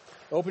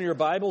Open your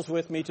Bibles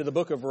with me to the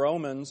book of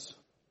Romans,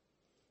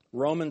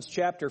 Romans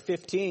chapter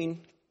 15.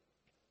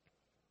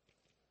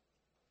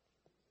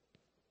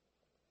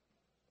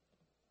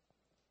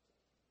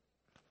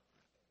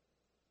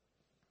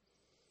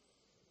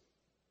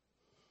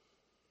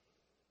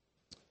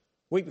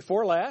 Week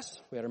before last,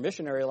 we had our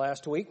missionary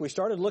last week, we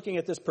started looking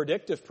at this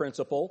predictive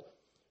principle.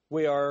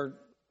 We are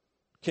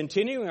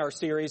continuing our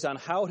series on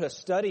how to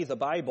study the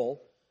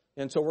Bible,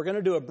 and so we're going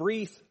to do a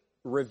brief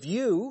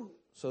review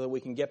so that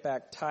we can get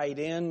back tied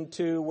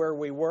into where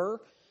we were,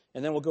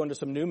 and then we'll go into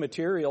some new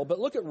material. But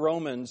look at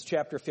Romans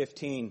chapter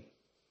 15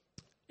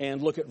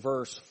 and look at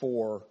verse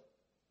 4.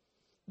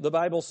 The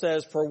Bible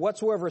says, "For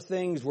whatsoever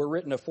things were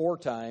written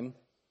aforetime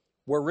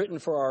were written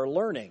for our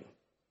learning,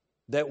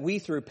 that we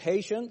through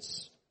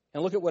patience,"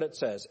 and look at what it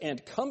says,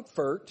 "and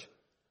comfort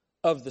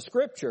of the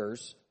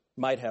Scriptures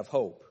might have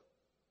hope."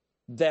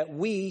 That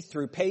we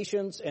through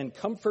patience and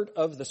comfort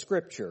of the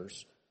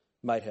Scriptures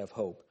might have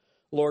hope.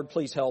 Lord,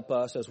 please help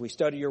us as we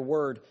study your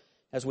word,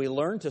 as we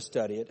learn to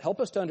study it.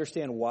 Help us to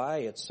understand why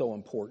it's so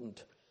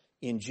important.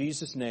 In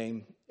Jesus'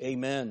 name,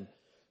 amen.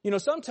 You know,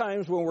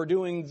 sometimes when we're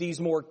doing these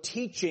more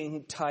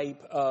teaching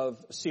type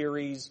of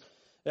series,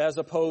 as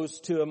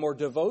opposed to a more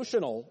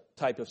devotional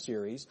type of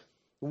series,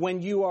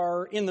 when you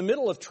are in the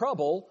middle of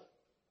trouble,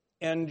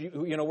 and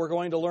you know, we're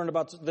going to learn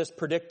about this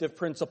predictive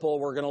principle.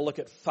 We're going to look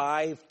at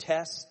 5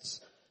 tests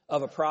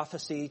of a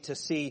prophecy to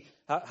see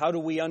how do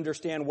we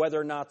understand whether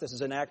or not this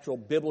is an actual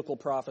biblical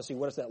prophecy.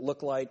 What does that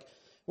look like?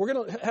 We're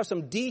going to have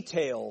some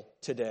detail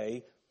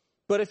today.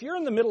 But if you're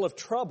in the middle of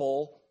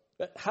trouble,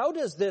 how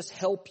does this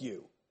help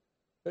you?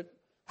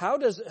 How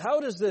does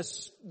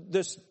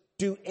this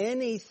do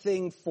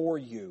anything for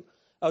you?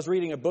 I was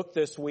reading a book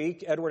this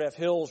week. Edward F.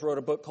 Hills wrote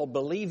a book called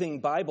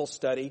Believing Bible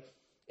Study.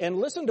 And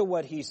listen to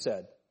what he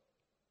said.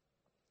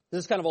 This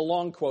is kind of a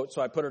long quote,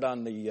 so I put it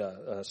on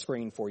the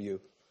screen for you.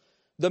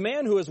 "The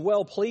man who is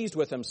well pleased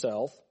with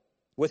himself,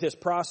 with his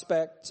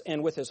prospects,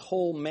 and with his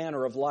whole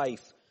manner of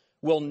life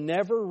will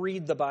never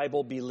read the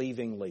Bible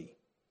believingly.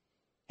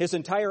 His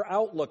entire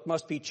outlook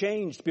must be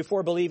changed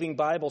before believing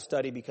Bible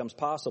study becomes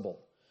possible.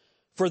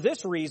 For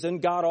this reason,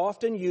 God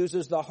often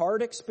uses the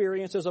hard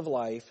experiences of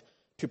life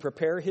to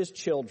prepare his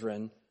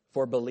children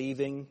for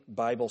believing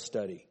Bible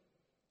study.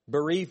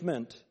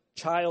 Bereavement,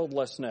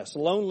 childlessness,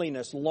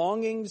 loneliness,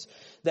 longings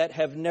that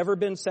have never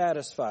been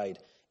satisfied,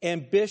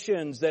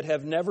 ambitions that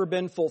have never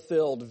been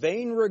fulfilled,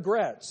 vain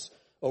regrets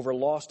over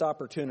lost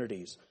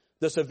opportunities,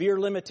 the severe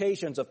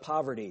limitations of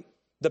poverty,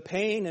 the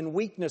pain and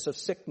weakness of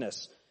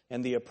sickness,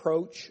 and the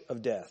approach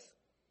of death.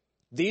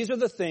 These are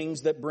the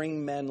things that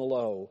bring men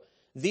low.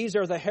 These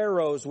are the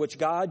harrows which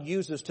God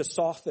uses to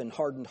soften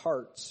hardened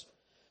hearts.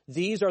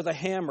 These are the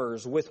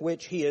hammers with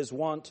which he is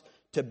wont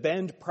to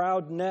bend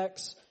proud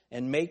necks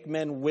and make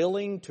men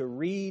willing to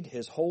read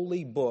his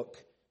holy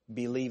book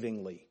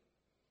believingly.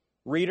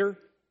 Reader,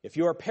 if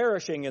you are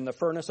perishing in the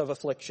furnace of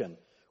affliction,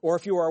 or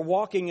if you are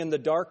walking in the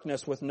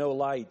darkness with no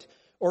light,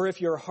 or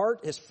if your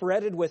heart is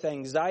fretted with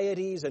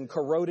anxieties and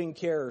corroding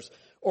cares,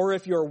 or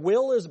if your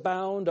will is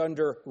bound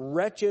under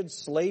wretched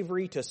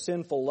slavery to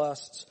sinful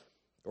lusts,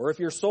 or if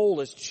your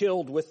soul is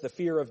chilled with the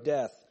fear of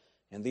death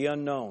and the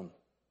unknown,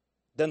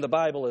 then the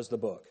Bible is the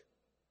book,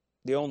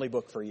 the only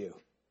book for you."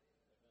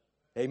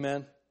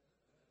 Amen.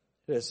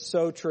 It is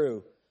so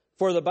true.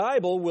 "For the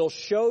Bible will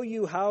show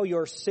you how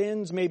your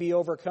sins may be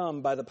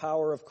overcome by the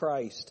power of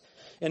Christ,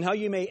 and how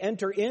you may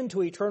enter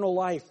into eternal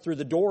life through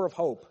the door of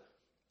hope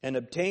and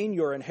obtain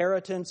your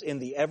inheritance in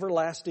the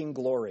everlasting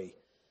glory.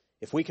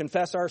 If we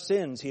confess our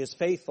sins, he is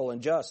faithful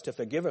and just to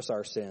forgive us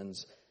our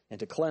sins and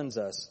to cleanse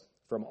us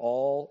from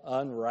all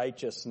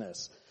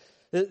unrighteousness."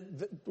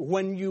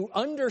 When you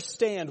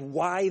understand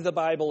why the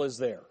Bible is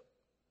there,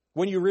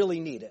 when you really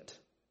need it,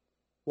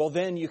 well,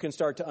 then you can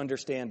start to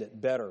understand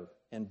it better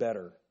and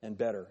better and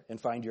better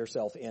and find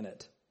yourself in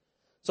it.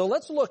 So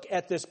let's look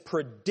at this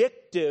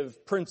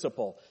predictive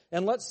principle,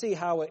 and let's see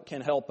how it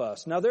can help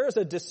us. Now, there is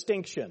a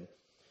distinction.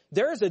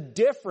 There is a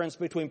difference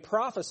between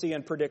prophecy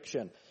and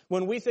prediction.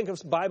 When we think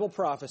of Bible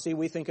prophecy,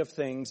 we think of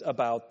things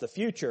about the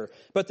future,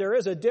 but there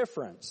is a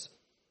difference.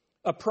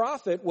 A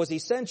prophet was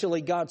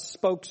essentially God's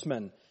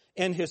spokesman,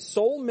 and his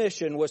sole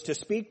mission was to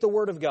speak the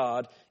word of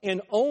God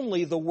and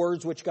only the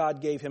words which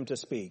God gave him to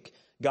speak.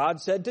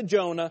 God said to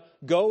Jonah,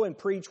 "Go and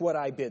preach what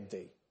I bid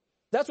thee."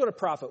 That's what a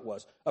prophet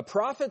was. A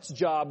prophet's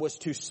job was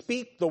to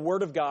speak the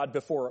word of God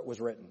before it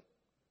was written.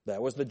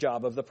 That was the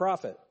job of the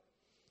prophet.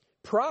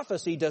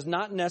 Prophecy does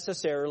not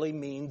necessarily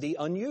mean the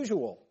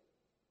unusual.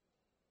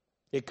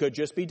 It could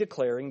just be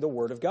declaring the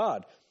word of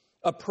God.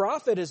 A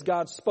prophet is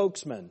God's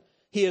spokesman.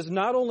 He is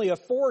not only a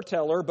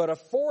foreteller, but a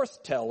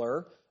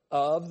forthteller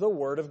of the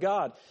word of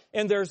God.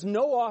 And there's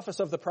no office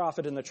of the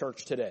prophet in the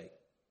church today.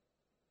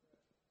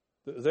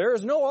 There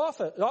is no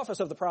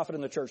office of the prophet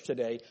in the church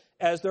today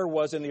as there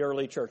was in the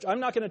early church. I'm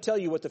not going to tell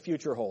you what the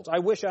future holds. I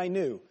wish I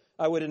knew.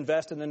 I would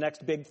invest in the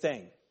next big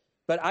thing.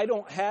 But I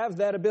don't have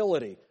that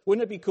ability.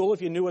 Wouldn't it be cool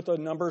if you knew what the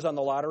numbers on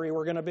the lottery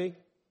were going to be?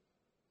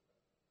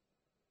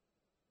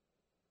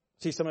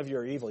 See, some of you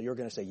are evil. You're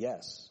going to say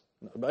yes.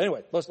 But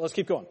anyway, let's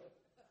keep going.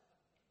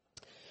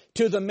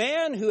 To the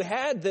man who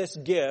had this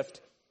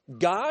gift,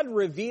 God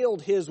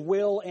revealed his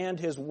will and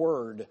his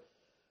word.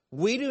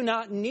 We do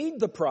not need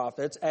the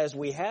prophets as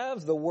we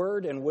have the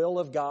word and will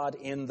of God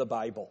in the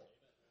Bible.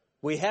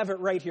 We have it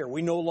right here.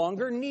 We no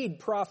longer need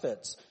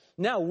prophets.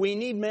 Now, we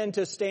need men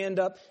to stand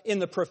up in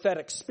the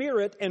prophetic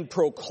spirit and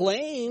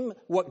proclaim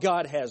what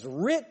God has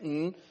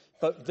written,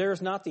 but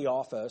there's not the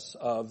office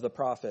of the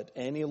prophet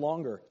any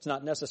longer. It's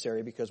not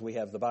necessary because we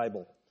have the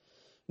Bible.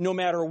 No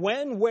matter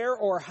when, where,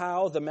 or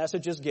how the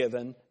message is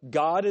given,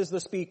 God is the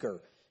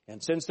speaker.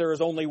 And since there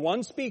is only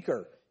one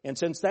speaker, and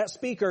since that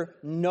speaker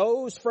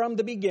knows from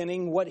the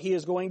beginning what he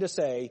is going to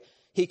say,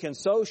 he can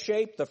so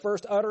shape the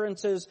first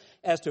utterances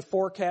as to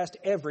forecast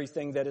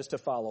everything that is to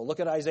follow. Look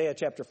at Isaiah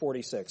chapter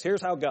 46.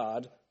 Here's how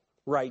God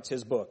writes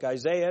his book.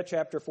 Isaiah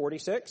chapter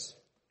 46.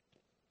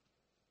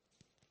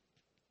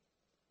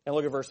 And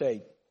look at verse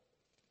 8.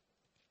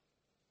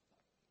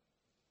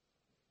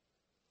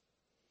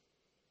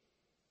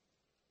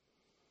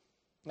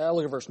 Now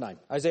look at verse 9.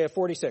 Isaiah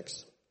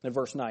 46 and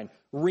verse 9.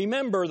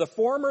 Remember the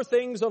former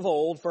things of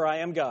old, for I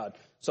am God.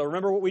 So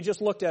remember what we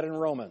just looked at in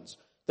Romans.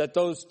 That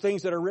those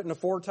things that are written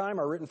aforetime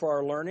are written for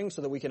our learning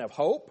so that we can have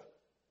hope.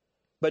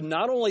 But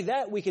not only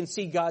that, we can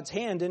see God's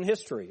hand in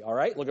history. All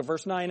right, look at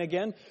verse 9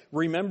 again.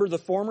 Remember the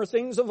former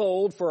things of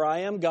old, for I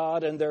am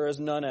God and there is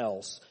none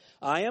else.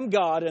 I am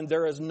God and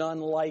there is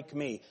none like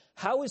me.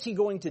 How is he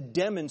going to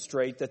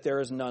demonstrate that there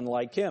is none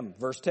like him?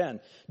 Verse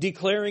 10,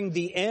 declaring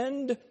the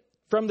end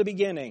from the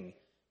beginning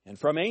and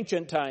from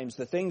ancient times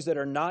the things that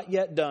are not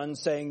yet done,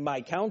 saying,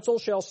 my counsel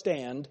shall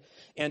stand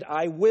and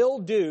I will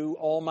do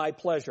all my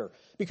pleasure.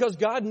 Because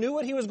God knew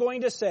what he was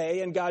going to say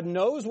and God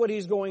knows what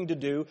he's going to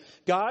do.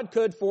 God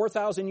could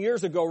 4,000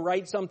 years ago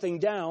write something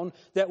down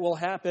that will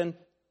happen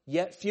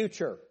yet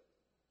future.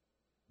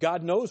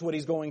 God knows what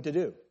he's going to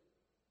do.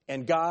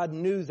 And God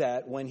knew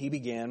that when he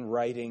began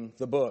writing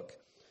the book.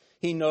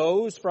 He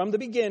knows from the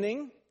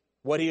beginning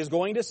what he is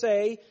going to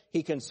say.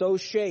 He can so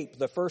shape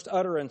the first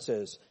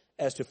utterances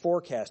as to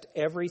forecast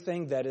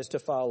everything that is to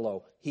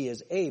follow. He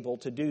is able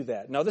to do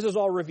that. Now, this is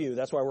all review.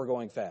 That's why we're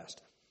going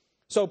fast.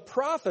 So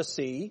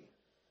prophecy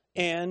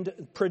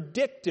and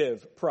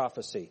predictive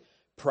prophecy.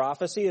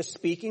 Prophecy is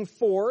speaking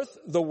forth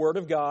the word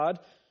of God.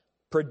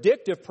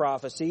 Predictive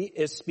prophecy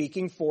is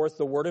speaking forth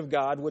the word of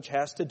God, which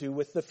has to do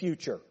with the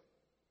future.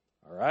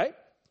 All right?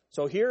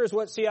 So here is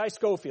what C.I.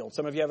 Scofield,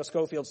 some of you have a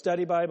Scofield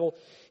Study Bible.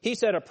 He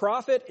said a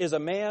prophet is a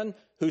man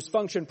whose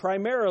function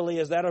primarily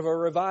is that of a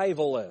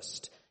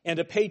revivalist and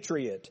a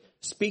patriot,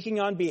 speaking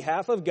on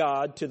behalf of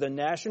God to the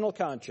national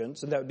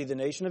conscience, and that would be the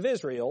nation of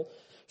Israel,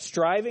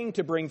 striving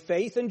to bring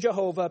faith in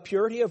Jehovah,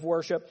 purity of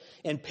worship,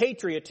 and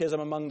patriotism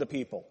among the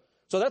people.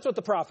 So that's what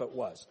the prophet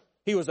was.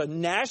 He was a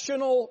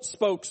national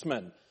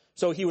spokesman.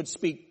 So he would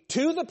speak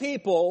to the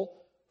people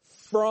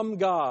from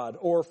God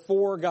or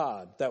for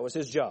God. That was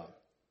his job.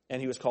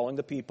 And he was calling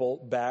the people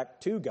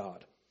back to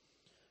God.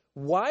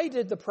 Why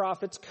did the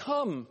prophets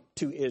come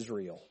to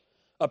Israel?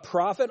 A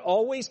prophet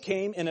always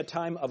came in a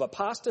time of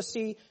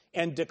apostasy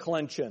and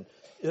declension.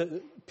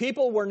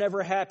 People were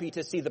never happy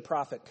to see the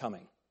prophet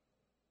coming.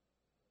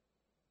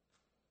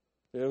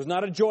 It was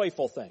not a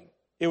joyful thing.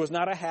 It was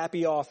not a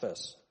happy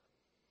office.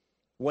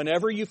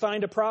 Whenever you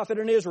find a prophet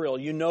in Israel,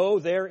 you know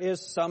there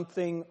is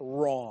something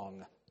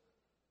wrong.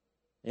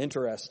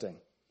 Interesting.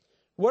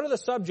 What are the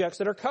subjects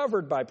that are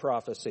covered by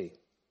prophecy?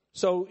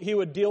 So he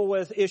would deal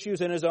with issues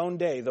in his own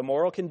day, the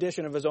moral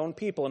condition of his own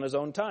people in his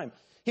own time.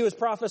 He was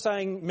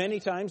prophesying many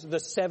times the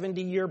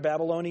 70-year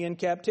Babylonian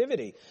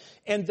captivity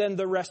and then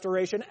the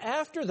restoration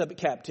after the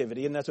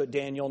captivity, and that's what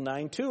Daniel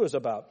 9:2 is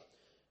about.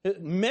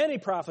 Many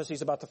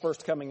prophecies about the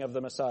first coming of the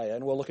Messiah,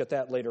 and we'll look at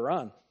that later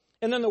on.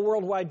 And then the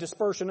worldwide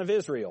dispersion of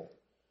Israel.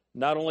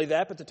 Not only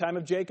that, but the time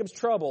of Jacob's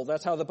trouble.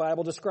 That's how the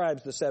Bible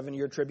describes the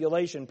 7-year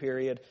tribulation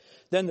period.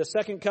 Then the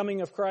second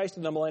coming of Christ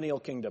and the millennial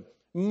kingdom.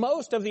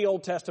 Most of the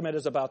Old Testament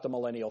is about the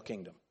millennial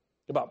kingdom.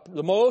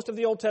 Most of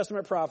the Old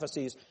Testament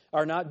prophecies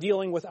are not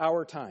dealing with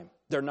our time.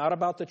 They're not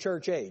about the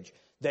church age.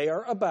 They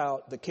are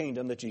about the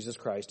kingdom that Jesus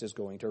Christ is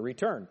going to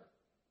return.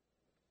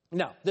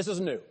 Now, this is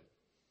new.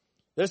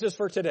 This is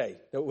for today.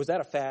 Was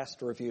that a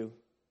fast review?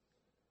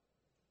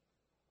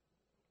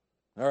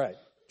 All right.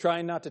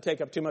 Trying not to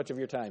take up too much of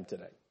your time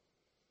today.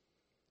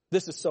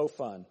 This is so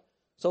fun.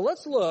 So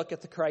let's look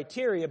at the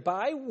criteria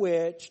by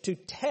which to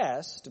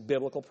test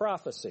biblical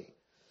prophecy.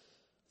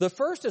 The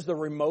first is the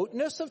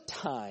remoteness of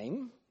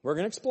time. We're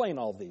going to explain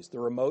all of these. The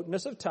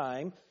remoteness of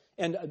time.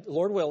 And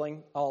Lord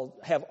willing, I'll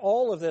have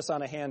all of this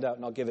on a handout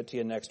and I'll give it to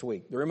you next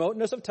week. The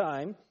remoteness of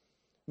time,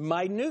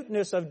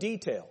 minuteness of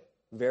detail,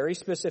 very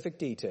specific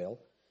detail,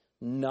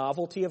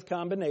 novelty of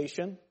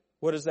combination.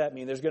 What does that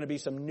mean? There's going to be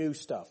some new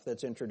stuff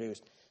that's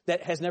introduced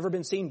that has never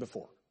been seen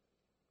before.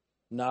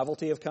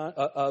 Novelty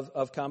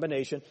of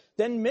combination.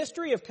 Then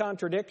mystery of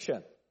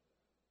contradiction.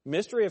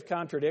 Mystery of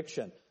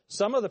contradiction.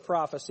 Some of the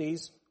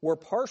prophecies were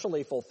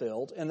partially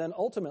fulfilled and then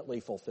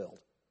ultimately fulfilled.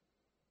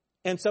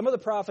 And some of the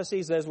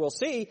prophecies, as we'll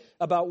see,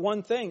 about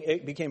one thing,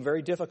 it became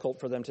very difficult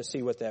for them to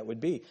see what that would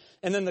be.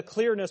 And then the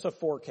clearness of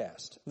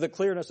forecast. The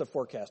clearness of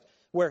forecast.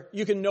 where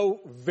you can know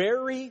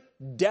very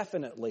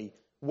definitely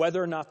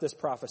whether or not this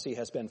prophecy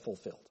has been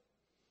fulfilled.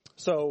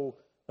 So,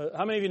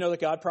 how many of you know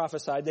that God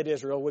prophesied that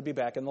Israel would be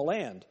back in the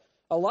land?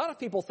 A lot of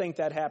people think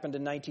that happened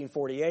in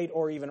 1948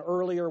 or even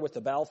earlier with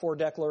the Balfour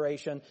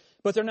Declaration,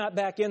 but they're not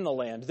back in the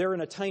land. They're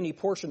in a tiny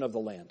portion of the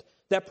land.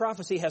 That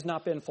prophecy has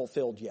not been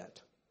fulfilled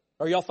yet.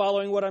 Are y'all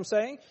following what I'm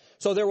saying?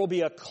 So there will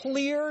be a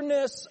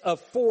clearness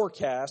of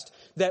forecast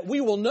that we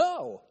will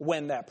know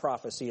when that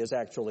prophecy is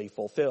actually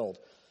fulfilled.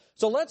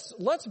 So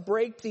let's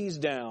break these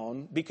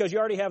down because you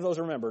already have those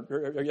remembered,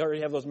 or you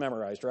already have those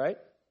memorized, right?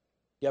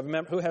 You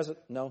have who has it?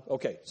 No?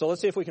 Okay. So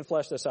let's see if we can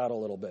flesh this out a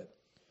little bit.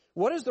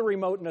 What is the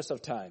remoteness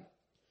of time?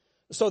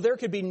 So there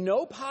could be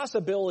no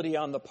possibility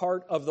on the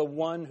part of the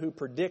one who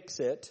predicts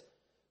it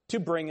to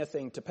bring a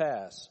thing to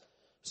pass.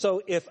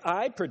 So if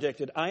I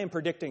am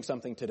predicting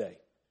something today.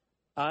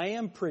 I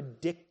am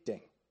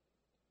predicting,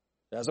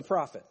 as a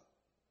prophet,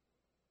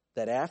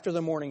 that after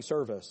the morning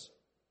service,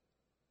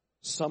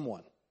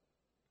 someone,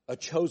 a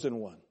chosen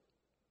one,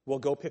 will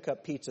go pick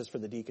up pizzas for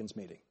the deacons'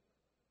 meeting.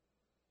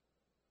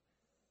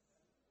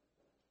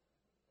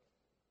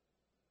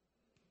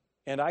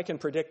 And I can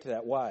predict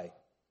that. Why?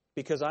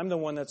 Because I'm the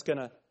one that's going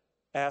to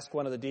ask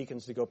one of the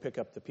deacons to go pick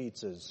up the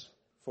pizzas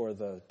for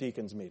the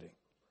deacons' meeting.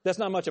 That's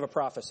not much of a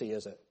prophecy,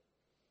 is it?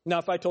 Now,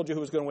 if I told you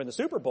who was going to win the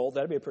Super Bowl,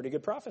 that'd be a pretty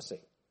good prophecy.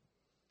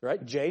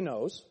 Right? Jay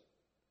knows.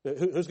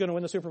 Who's going to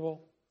win the Super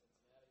Bowl?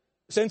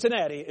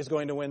 Cincinnati is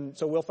going to win,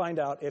 so we'll find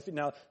out.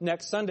 Now,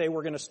 next Sunday,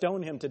 we're going to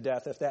stone him to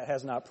death if that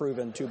has not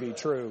proven to be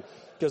true,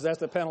 because that's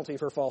the penalty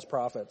for false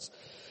prophets.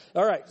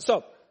 All right,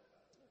 so,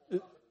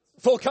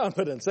 full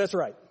confidence, that's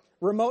right.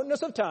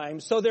 Remoteness of time,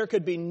 so there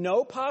could be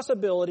no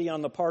possibility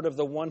on the part of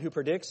the one who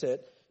predicts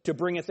it to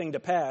bring a thing to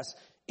pass.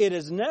 It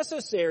is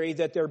necessary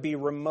that there be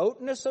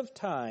remoteness of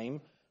time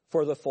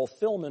for the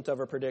fulfillment of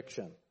a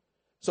prediction.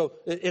 So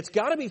it's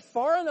got to be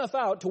far enough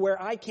out to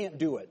where I can't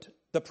do it.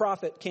 The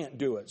prophet can't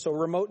do it. So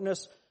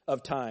remoteness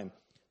of time.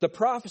 The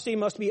prophecy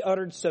must be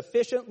uttered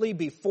sufficiently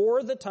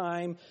before the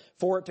time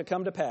for it to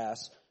come to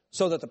pass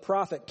so that the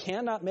prophet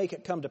cannot make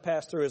it come to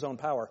pass through his own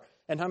power.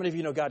 And how many of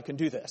you know God can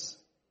do this?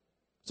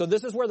 So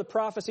this is where the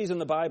prophecies in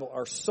the Bible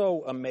are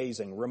so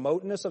amazing.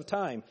 Remoteness of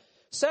time.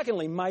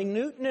 Secondly,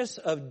 minuteness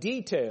of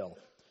detail.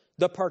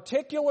 The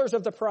particulars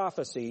of the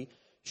prophecy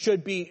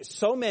should be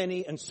so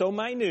many and so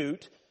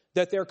minute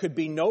that there could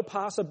be no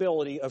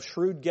possibility of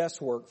shrewd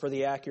guesswork for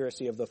the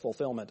accuracy of the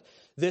fulfillment.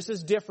 This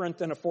is different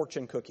than a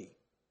fortune cookie.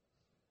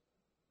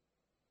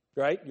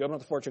 Right? You open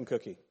up the fortune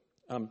cookie.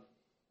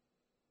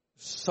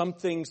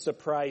 Something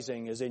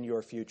surprising is in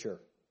your future.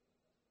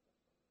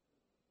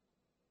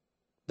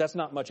 That's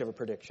not much of a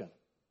prediction.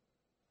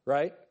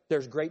 Right?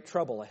 There's great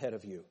trouble ahead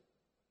of you.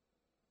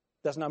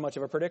 That's not much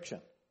of a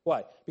prediction.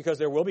 Why? Because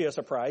there will be a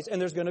surprise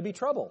and there's going to be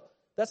trouble.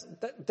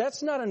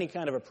 That's not any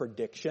kind of a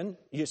prediction.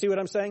 You see what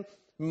I'm saying?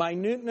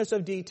 Minuteness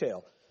of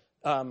detail.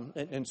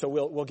 And so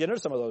we'll get into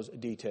some of those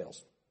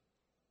details.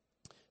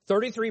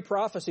 33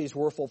 prophecies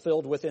were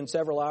fulfilled within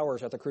several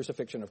hours at the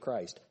crucifixion of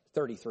Christ.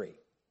 33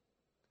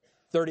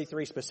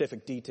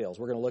 specific details.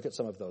 We're going to look at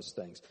some of those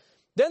things.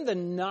 Then the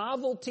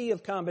novelty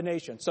of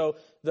combination. So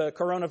the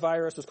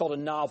coronavirus was called a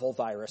novel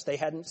virus. They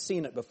hadn't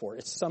seen it before.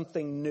 It's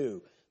something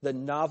new. The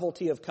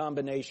novelty of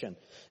combination.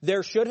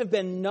 There should have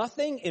been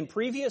nothing in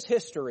previous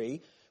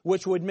history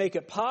which would make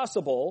it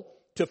possible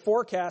to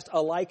forecast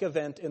a like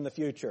event in the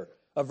future.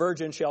 A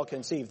virgin shall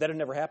conceive. That had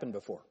never happened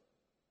before.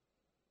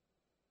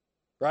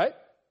 Right?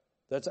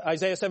 That's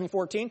Isaiah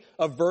 7:14.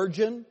 A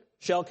virgin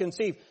shall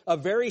conceive. A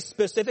very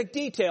specific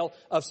detail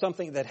of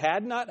something that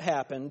had not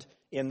happened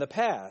in the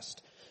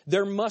past.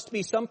 There must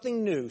be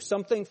something new,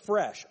 something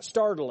fresh,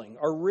 startling,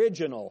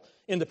 original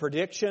in the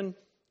prediction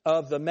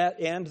of the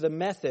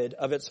method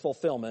of its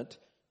fulfillment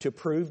to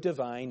prove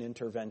divine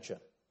intervention.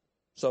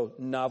 So,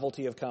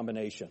 novelty of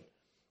combination.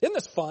 Isn't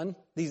this fun?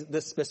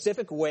 This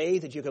specific way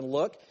that you can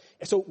look.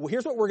 So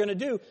here's what we're going to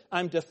do.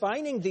 I'm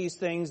defining these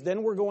things,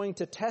 then we're going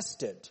to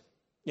test it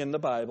in the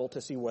Bible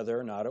to see whether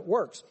or not it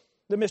works.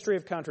 The mystery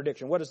of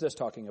contradiction. What is this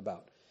talking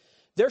about?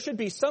 There should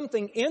be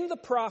something in the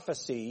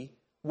prophecy,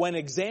 when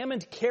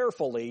examined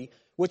carefully,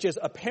 which is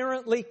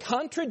apparently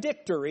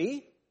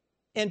contradictory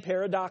and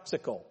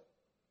paradoxical.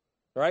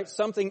 All right?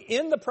 Something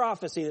in the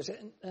prophecy that says,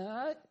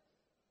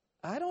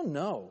 I don't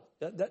know.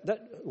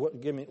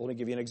 Let me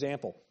give you an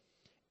example.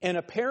 An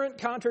apparent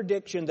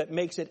contradiction that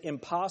makes it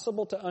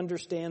impossible to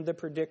understand the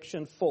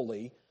prediction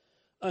fully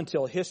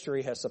until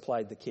history has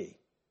supplied the key.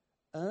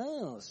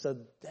 Oh, so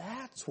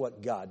that's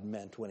what God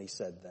meant when he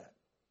said that.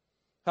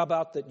 How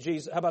about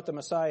the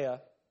Messiah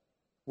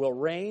will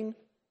reign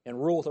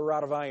and rule with a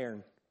rod of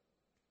iron,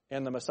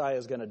 and the Messiah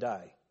is going to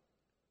die?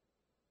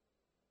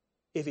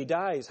 If he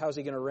dies, how's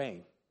he going to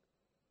reign?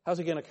 How's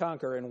he going to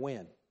conquer and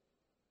win?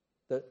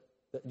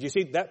 Do you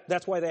see,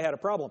 that's why they had a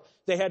problem.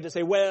 They had to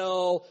say,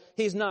 well,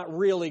 he's not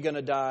really going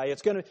to die.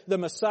 The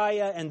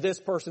Messiah and this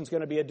person's going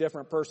to be a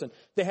different person.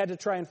 They had to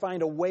try and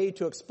find a way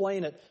to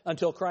explain it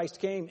until Christ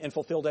came and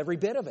fulfilled every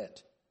bit of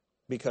it,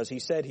 because he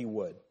said he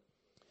would.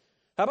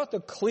 How about the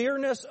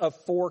clearness of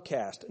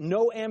forecast?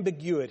 No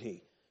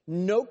ambiguity.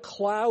 no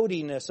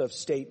cloudiness of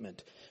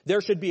statement.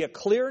 There should be a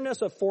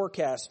clearness of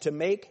forecast to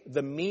make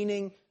the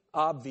meaning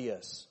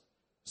obvious.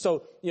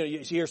 So, you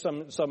hear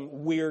some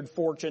weird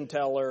fortune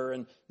teller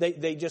and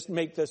they just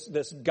make this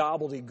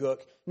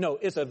gobbledygook. No,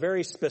 it's a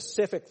very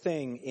specific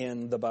thing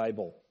in the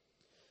Bible.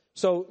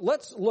 So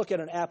let's look at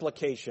an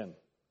application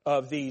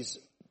of these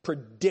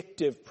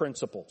predictive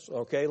principles,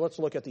 okay? Let's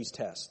look at these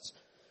tests.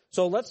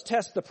 So let's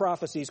test the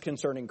prophecies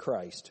concerning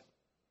Christ.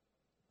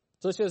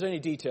 So let's see if there's any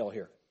detail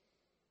here.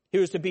 He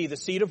was to be the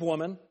seed of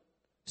woman,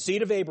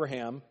 seed of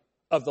Abraham,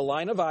 of the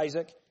line of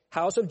Isaac,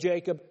 house of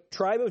Jacob,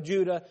 tribe of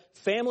Judah,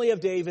 family of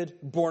David,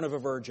 born of a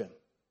virgin.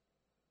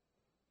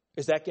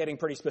 Is that getting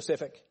pretty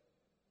specific?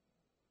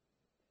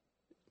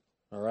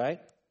 All right.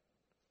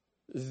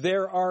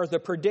 There are the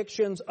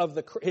predictions of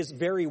his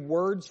very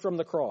words from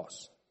the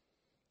cross,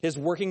 his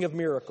working of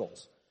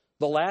miracles,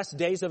 the last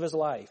days of his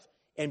life,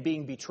 and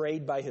being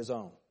betrayed by his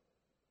own.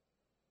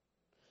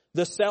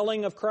 The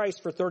selling of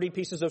Christ for 30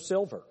 pieces of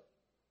silver.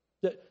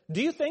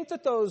 Do you think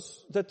that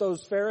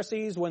those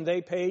Pharisees, when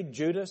they paid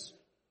Judas,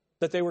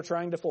 that they were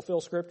trying to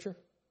fulfill Scripture?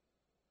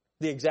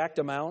 The exact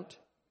amount?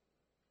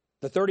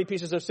 The 30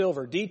 pieces of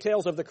silver.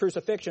 Details of the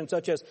crucifixion,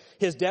 such as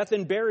his death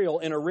and burial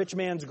in a rich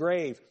man's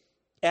grave,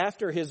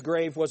 after his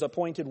grave was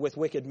appointed with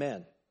wicked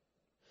men.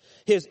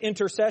 His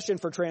intercession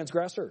for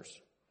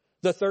transgressors.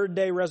 The third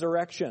day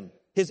resurrection.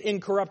 His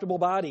incorruptible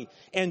body.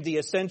 And the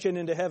ascension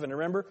into heaven.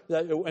 Remember?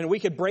 And we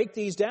could break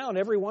these down.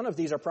 Every one of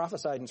these are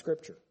prophesied in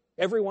Scripture.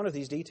 Every one of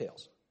these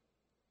details.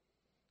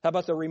 How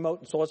about the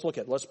remote? So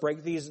let's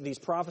break these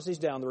prophecies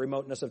down, the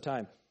remoteness of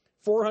time.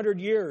 400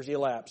 years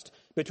elapsed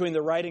between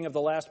the writing of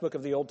the last book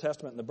of the Old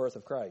Testament and the birth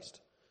of Christ.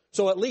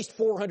 So at least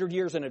 400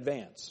 years in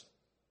advance.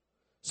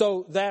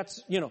 So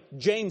that's,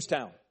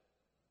 Jamestown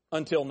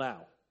until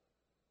now.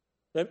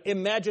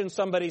 Imagine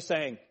somebody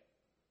saying,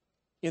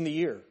 in the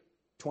year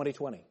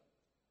 2020,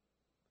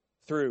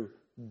 through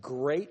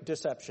great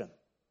deception,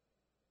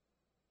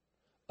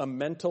 a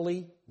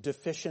mentally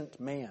deficient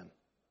man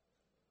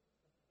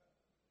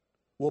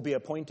will be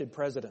appointed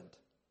president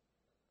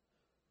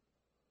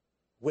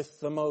with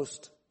the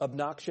most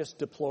obnoxious,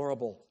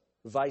 deplorable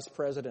vice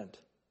president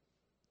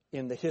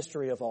in the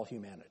history of all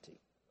humanity.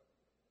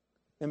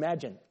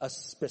 Imagine a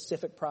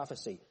specific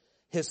prophecy.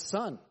 His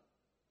son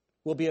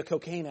will be a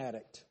cocaine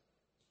addict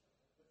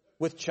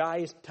with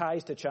ties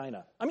to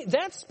China. I mean,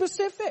 that's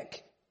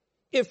specific.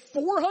 If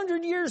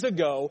 400 years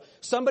ago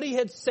somebody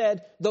had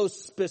said those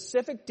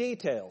specific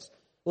details,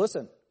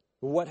 listen,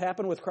 what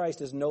happened with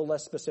Christ is no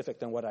less specific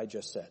than what I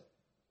just said.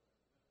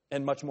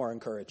 And much more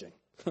encouraging.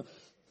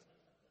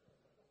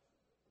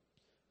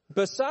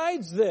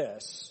 Besides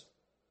this,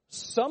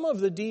 some of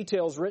the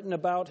details written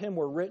about him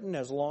were written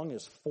as long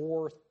as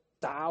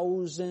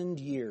 4,000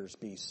 years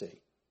BC.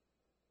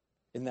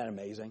 Isn't that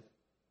amazing?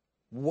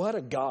 What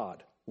a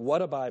God.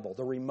 What a Bible.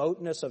 The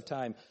remoteness of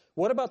time.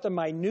 What about the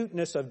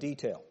minuteness of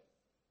detail?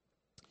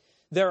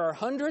 There are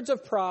hundreds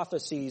of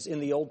prophecies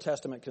in the Old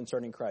Testament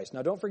concerning Christ.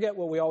 Now, don't forget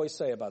what we always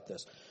say about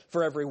this.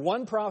 For every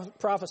one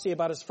prophecy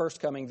about his first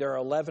coming, there are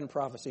 11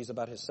 prophecies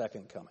about his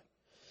second coming.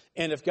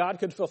 And if God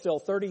could fulfill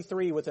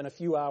 33 within a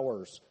few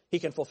hours, he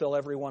can fulfill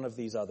every one of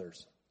these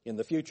others in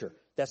the future.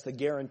 That's the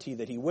guarantee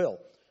that he will.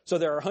 So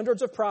there are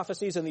hundreds of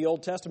prophecies in the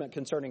Old Testament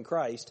concerning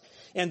Christ,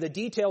 and the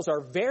details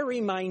are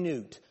very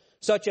minute,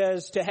 such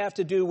as to have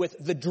to do with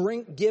the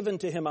drink given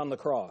to him on the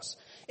cross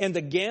and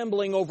the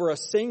gambling over a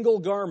single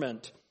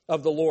garment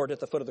of the Lord at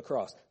the foot of the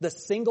cross. The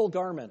single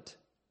garment,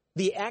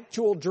 the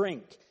actual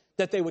drink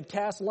that they would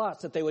cast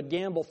lots, that they would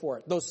gamble for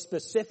it. Those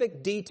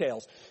specific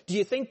details. Do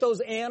you think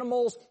those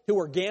animals who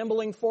were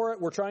gambling for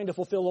it were trying to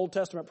fulfill Old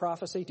Testament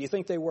prophecy? Do you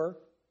think they were?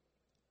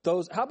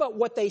 How about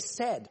what they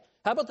said?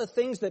 How about the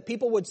things that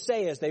people would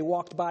say as they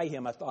walked by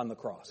him on the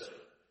cross?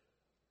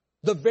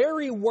 The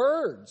very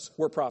words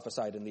were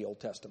prophesied in the Old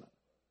Testament.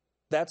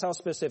 That's how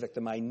specific,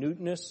 the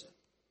minuteness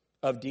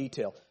of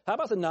detail. How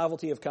about the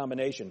novelty of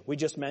combination? We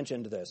just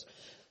mentioned this.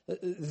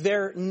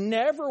 There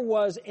never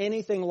was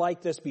anything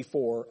like this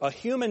before, a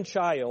human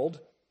child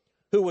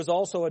who was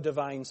also a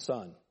divine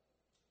son.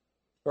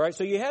 All right,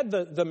 so you had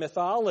the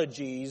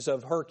mythologies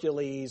of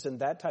Hercules and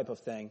that type of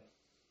thing,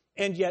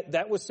 and yet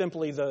that was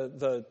simply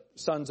the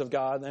sons of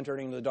God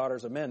entering the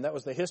daughters of men. That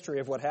was the history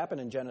of what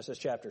happened in Genesis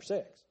chapter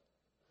 6.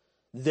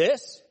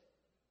 This,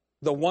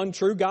 the one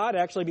true God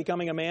actually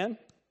becoming a man,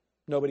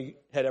 nobody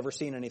had ever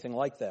seen anything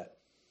like that.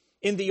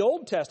 In the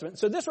Old Testament,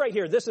 so this right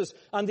here, this is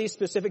on these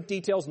specific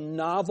details,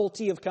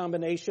 novelty of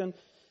combination.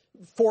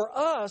 For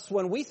us,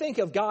 when we think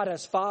of God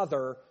as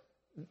Father,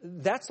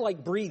 that's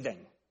like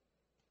breathing,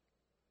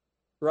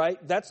 right?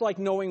 That's like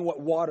knowing what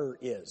water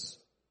is.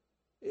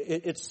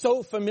 It's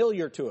so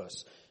familiar to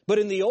us. But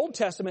in the Old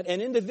Testament,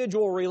 an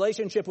individual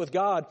relationship with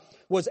God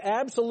was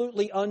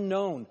absolutely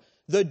unknown.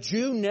 The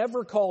Jew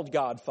never called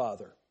God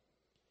Father.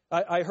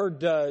 I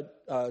heard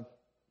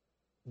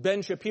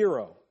Ben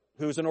Shapiro,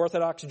 who's an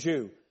Orthodox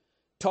Jew,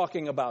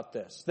 talking about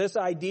this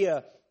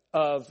idea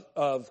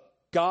of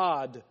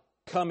God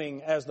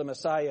coming as the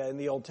Messiah in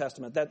the Old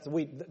Testament.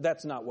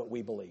 That's not what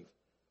we believe.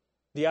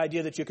 The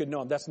idea that you could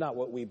know him, that's not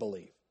what we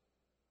believe.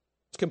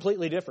 It's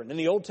completely different. In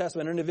the Old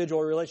Testament, an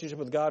individual relationship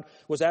with God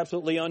was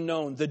absolutely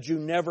unknown. The Jew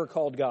never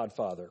called God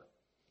Father.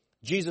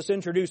 Jesus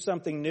introduced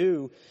something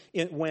new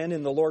when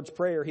in the Lord's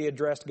Prayer he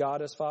addressed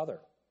God as Father.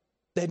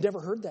 They had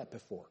never heard that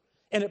before,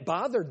 and it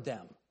bothered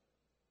them.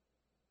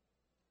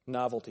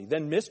 Novelty.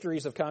 Then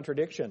mysteries of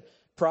contradiction.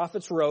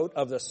 Prophets wrote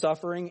of the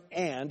suffering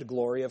and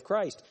glory of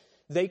Christ.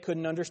 They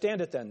couldn't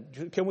understand it then.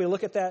 Can we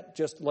look at that?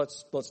 Just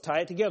let's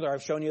tie it together.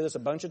 I've shown you this a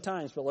bunch of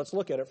times, but let's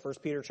look at it. 1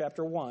 Peter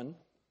chapter 1.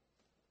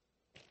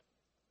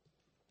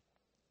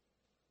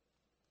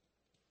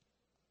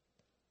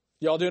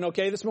 Y'all doing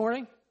okay this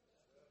morning?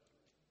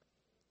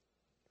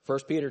 1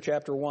 Peter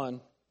chapter 1.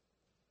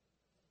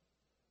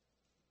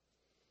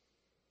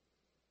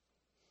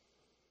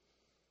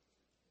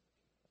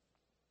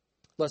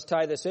 Let's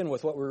tie this in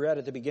with what we read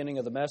at the beginning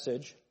of the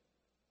message.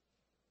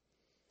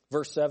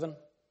 Verse 7.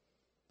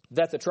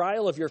 That the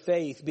trial of your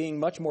faith, being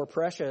much more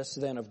precious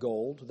than of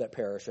gold that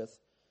perisheth,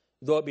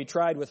 though it be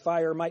tried with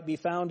fire, might be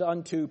found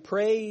unto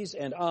praise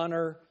and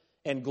honor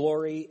and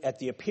glory at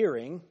the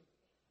appearing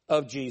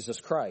of Jesus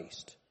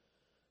Christ,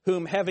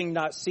 whom having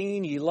not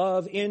seen ye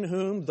love, in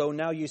whom, though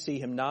now you see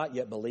him not,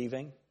 yet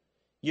believing,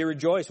 ye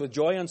rejoice with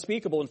joy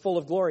unspeakable and full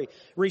of glory,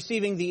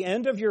 receiving the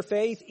end of your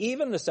faith,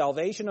 even the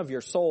salvation of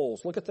your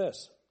souls. Look at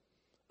this.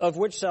 Of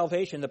which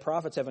salvation the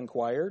prophets have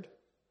inquired,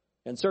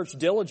 and searched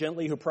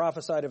diligently who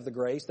prophesied of the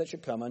grace that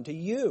should come unto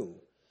you,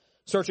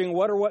 searching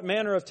what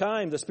manner of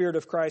time the Spirit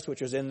of Christ which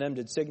was in them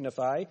did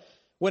signify,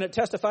 when it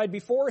testified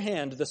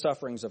beforehand the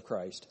sufferings of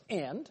Christ,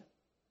 and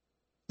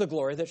the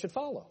glory that should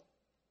follow.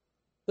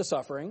 The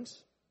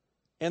sufferings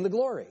and the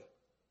glory.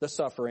 The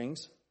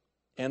sufferings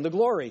and the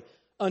glory.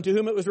 Unto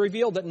whom it was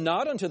revealed that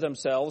not unto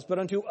themselves, but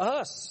unto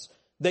us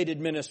they did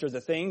minister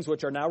the things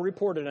which are now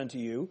reported unto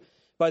you,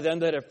 by them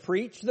that have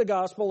preached the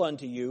gospel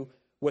unto you,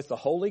 with the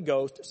Holy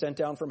Ghost sent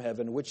down from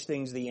heaven, which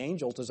things the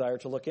angels desire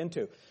to look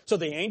into. So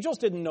the angels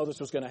didn't know this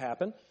was going to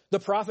happen. The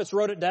prophets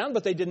wrote it down,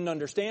 but they didn't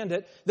understand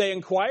it. They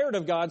inquired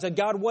of God, said,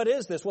 God, what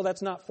is this? Well,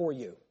 that's not for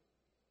you.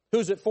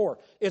 Who's it for?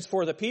 It's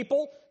for the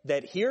people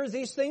that hear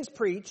these things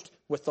preached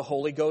with the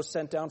Holy Ghost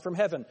sent down from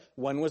heaven.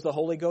 When was the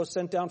Holy Ghost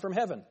sent down from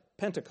heaven?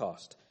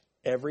 Pentecost.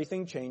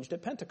 Everything changed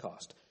at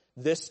Pentecost.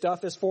 This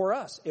stuff is for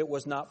us. It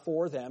was not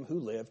for them who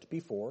lived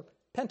before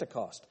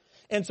Pentecost.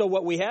 And so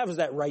what we have is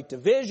that right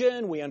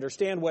division. We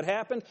understand what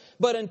happened.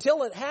 But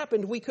until it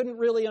happened, we couldn't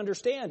really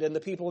understand. And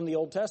the people in the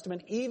Old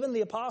Testament, even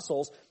the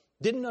apostles,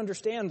 didn't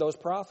understand those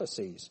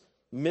prophecies.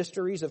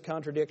 Mysteries of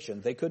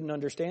contradiction. They couldn't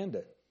understand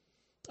it.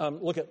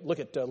 Look at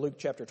Luke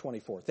chapter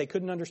 24. They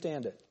couldn't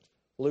understand it.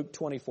 Luke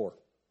 24.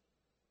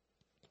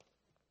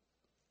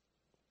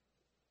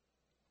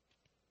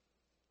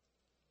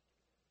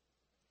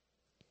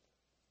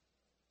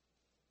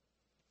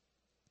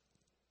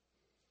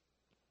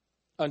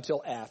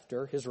 Until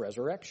after his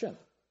resurrection.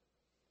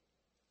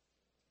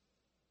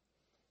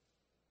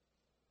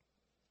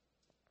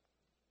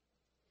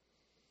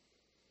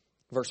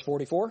 Verse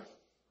 44.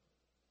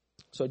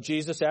 So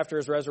Jesus, after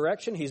his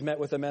resurrection, he's met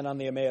with the men on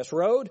the Emmaus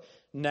Road.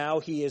 Now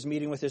he is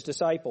meeting with his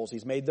disciples.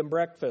 He's made them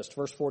breakfast.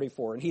 Verse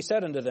 44. And he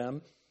said unto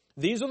them,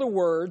 These are the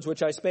words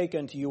which I spake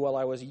unto you while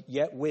I was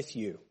yet with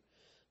you,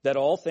 that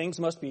all things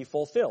must be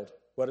fulfilled.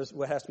 What has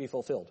to be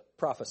fulfilled?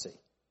 Prophecy.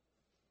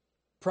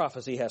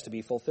 Prophecy has to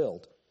be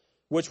fulfilled,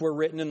 which were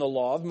written in the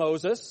law of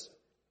Moses,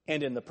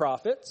 and in the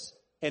prophets,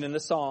 and in the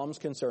Psalms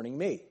concerning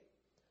me.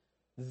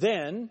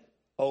 Then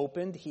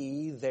opened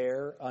he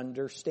their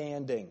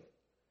understanding.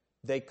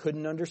 They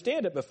couldn't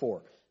understand it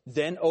before.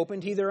 Then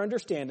opened he their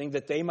understanding,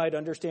 that they might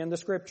understand the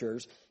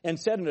Scriptures, and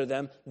said unto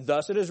them,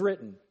 Thus it is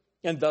written,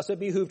 and thus it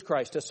behooved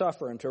Christ to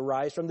suffer and to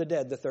rise from the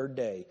dead the third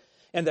day,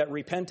 and that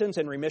repentance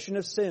and remission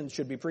of sins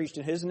should be preached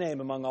in his name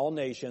among all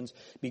nations,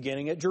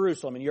 beginning at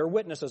Jerusalem. And you're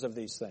witnesses of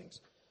these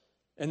things.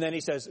 And then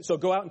he says, so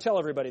go out and tell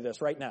everybody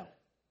this right now.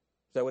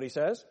 Is that what he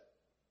says?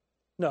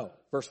 No.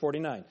 Verse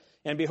 49.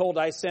 And behold,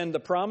 I send the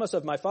promise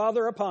of my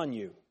Father upon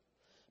you.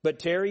 But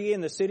tarry ye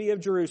in the city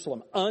of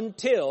Jerusalem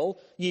until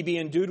ye be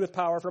endued with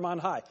power from on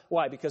high.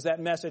 Why? Because that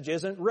message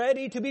isn't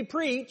ready to be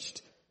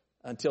preached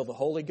until the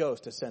Holy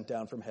Ghost is sent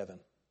down from heaven.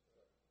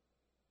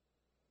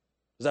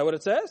 Is that what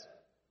it says?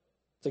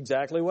 It's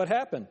exactly what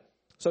happened.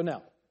 So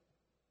now,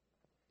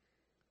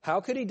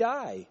 how could he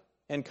die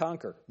and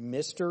conquer?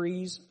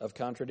 Mysteries of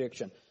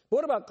contradiction. But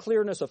what about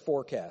clearness of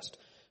forecast?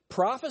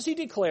 Prophecy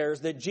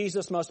declares that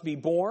Jesus must be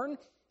born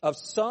of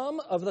some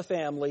of the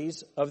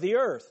families of the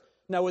earth.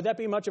 Now, would that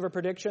be much of a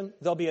prediction?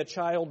 There'll be a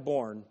child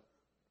born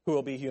who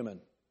will be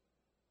human.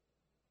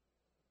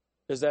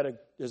 Is that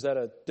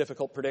a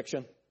difficult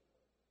prediction?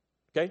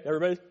 Okay,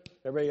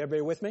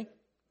 everybody with me?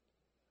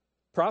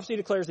 Prophecy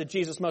declares that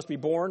Jesus must be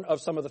born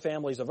of some of the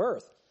families of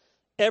earth.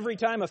 Every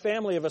time a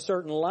family of a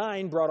certain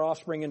line brought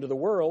offspring into the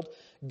world,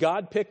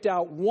 God picked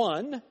out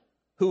one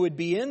who would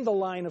be in the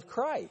line of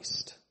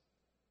Christ.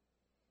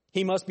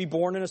 He must be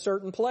born in a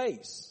certain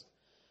place.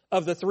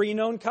 Of the 3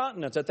 known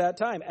continents at that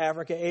time,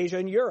 Africa, Asia,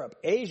 and Europe,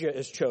 Asia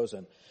is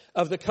chosen.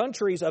 Of the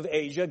countries of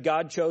Asia,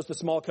 God chose the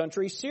small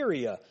country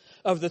Syria.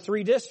 Of the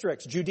 3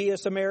 districts, Judea,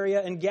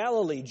 Samaria, and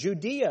Galilee,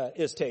 Judea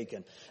is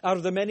taken. Out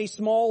of the many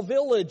small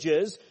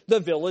villages, the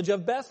village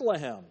of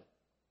Bethlehem.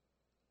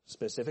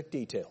 Specific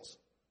details.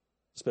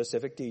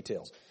 Specific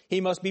details.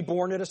 He must be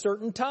born at a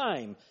certain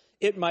time.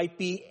 It might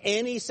be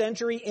any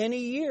century, any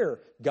year.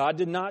 God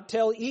did not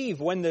tell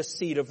Eve when this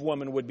seed of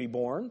woman would be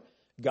born.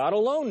 God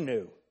alone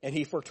knew, and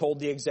he foretold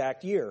the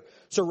exact year.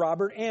 Sir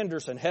Robert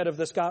Anderson, head of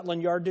the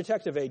Scotland Yard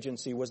Detective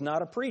Agency, was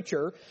not a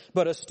preacher,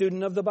 but a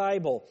student of the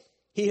Bible.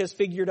 He has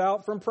figured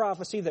out from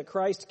prophecy that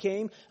Christ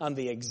came on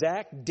the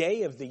exact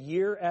day of the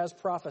year as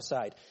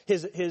prophesied.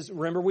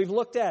 Remember, we've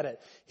looked at it.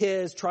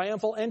 His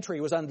triumphal entry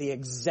was on the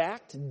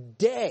exact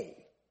day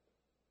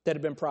that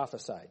had been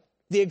prophesied.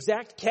 The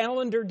exact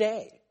calendar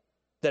day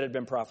that had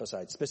been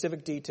prophesied.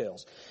 Specific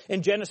details.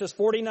 In Genesis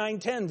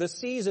 49:10, the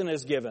season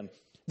is given.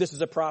 This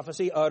is a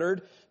prophecy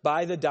uttered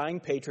by the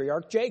dying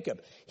patriarch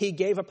Jacob. He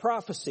gave a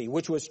prophecy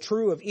which was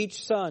true of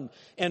each son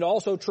and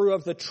also true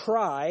of the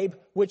tribe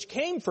which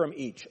came from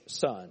each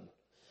son.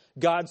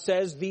 God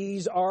says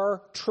these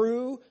are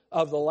true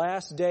of the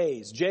last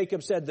days.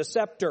 Jacob said, the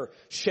scepter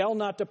shall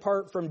not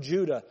depart from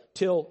Judah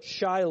till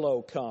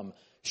Shiloh come.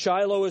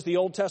 Shiloh is the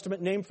Old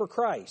Testament name for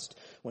Christ.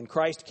 When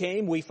Christ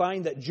came, we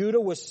find that Judah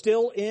was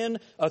still in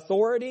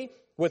authority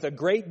with a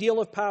great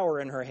deal of power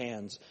in her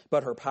hands,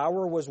 but her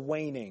power was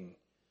waning.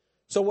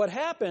 So what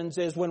happens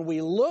is when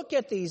we look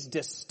at these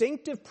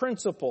distinctive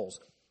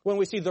principles, when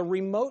we see the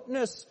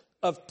remoteness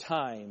of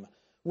time,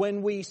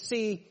 when we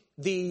see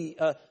the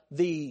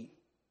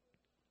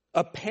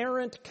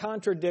apparent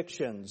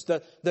contradictions,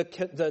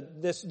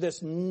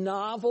 this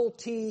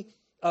novelty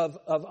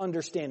of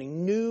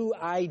understanding, new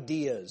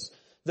ideas,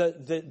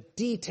 the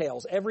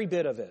details, every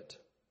bit of it,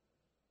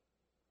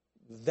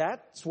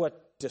 that's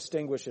what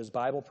distinguishes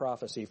Bible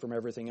prophecy from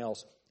everything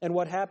else. And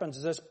what happens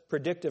is this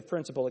predictive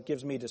principle, it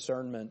gives me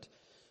discernment.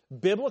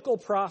 Biblical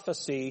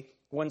prophecy,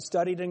 when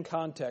studied in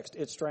context,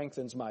 it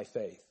strengthens my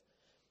faith.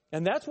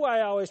 And that's why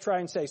I always try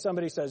and say,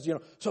 somebody says,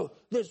 so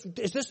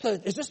is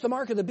this the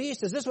mark of the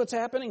beast? Is this what's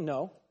happening?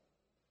 No.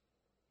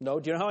 No.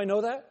 Do you know how I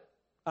know that?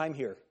 I'm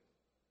here.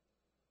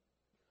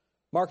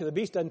 Mark of the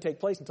beast doesn't take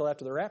place until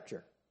after the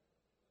rapture.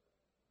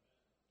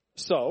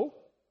 So,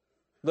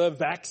 the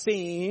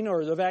vaccine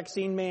or the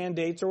vaccine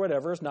mandates or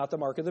whatever is not the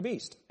mark of the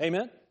beast.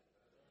 Amen?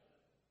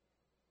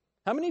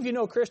 How many of you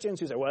know Christians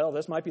who say, well,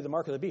 this might be the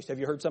mark of the beast? Have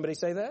you heard somebody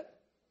say that?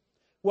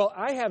 Well,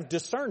 I have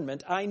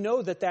discernment. I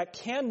know that that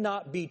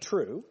cannot be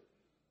true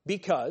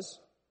because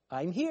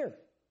I'm here.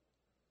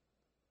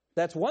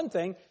 That's one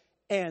thing.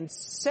 And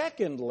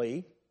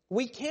secondly,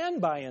 we can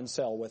buy and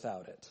sell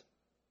without it.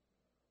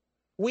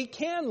 We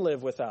can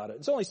live without it.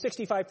 It's only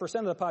 65%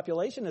 of the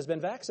population has been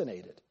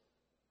vaccinated.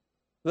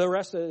 The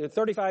rest,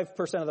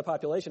 35% of the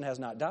population has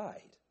not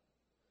died.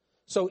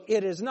 So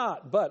it is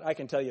not, but I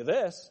can tell you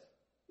this,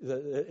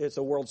 it's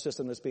a world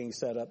system that's being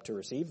set up to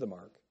receive the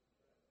mark.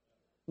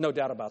 No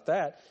doubt about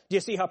that. Do you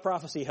see how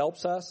prophecy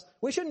helps us?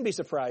 We shouldn't be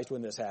surprised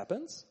when this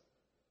happens.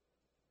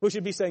 We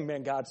should be saying,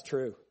 man, God's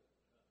true.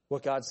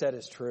 What God said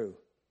is true.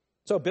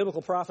 So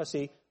biblical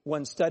prophecy,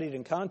 when studied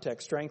in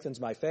context, strengthens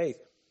my faith.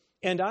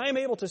 And I am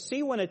able to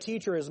see when a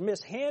teacher is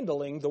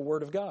mishandling the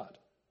Word of God.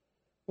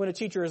 When a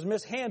teacher is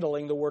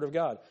mishandling the Word of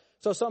God.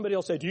 So somebody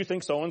will say, do you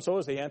think so-and-so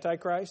is the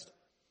Antichrist?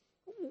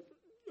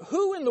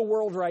 Who in the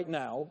world right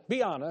now,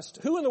 be honest,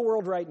 who in the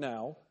world right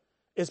now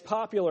is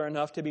popular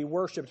enough to be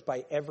worshipped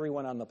by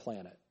everyone on the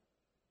planet?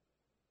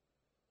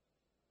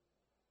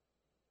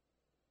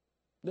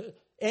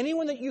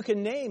 Anyone that you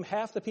can name,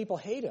 half the people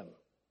hate him.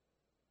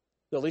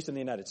 At least in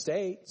the United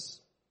States.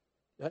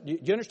 Do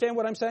you understand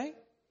what I'm saying?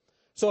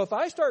 So if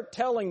I start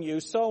telling you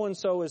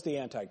so-and-so is the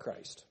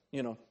Antichrist,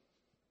 Oprah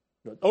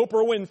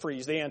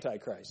Winfrey's the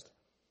Antichrist,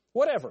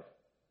 whatever.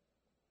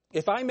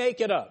 If I make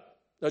it up,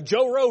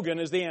 Joe Rogan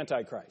is the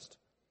Antichrist.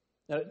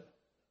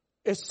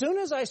 As soon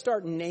as I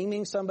start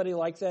naming somebody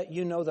like that,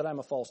 you know that I'm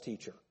a false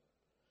teacher.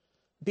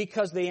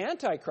 Because the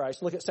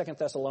Antichrist, look at 2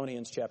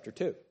 Thessalonians chapter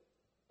 2.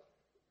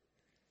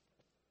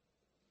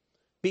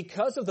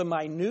 Because of the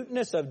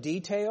minuteness of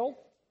detail,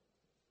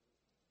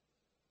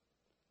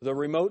 the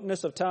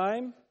remoteness of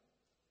time,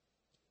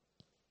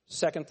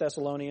 2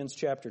 Thessalonians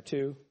chapter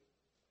 2.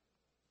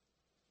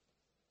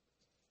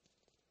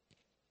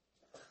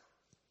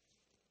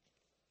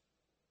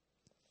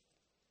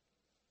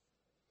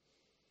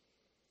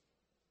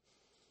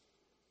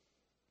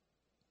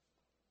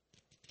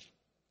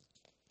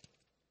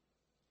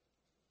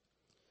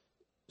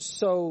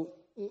 So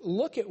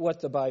look at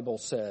what the Bible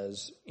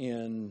says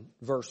in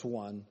verse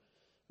 1.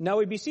 Now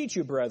we beseech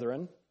you,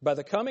 brethren, by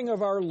the coming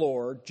of our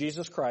Lord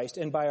Jesus Christ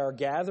and by our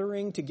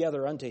gathering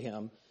together unto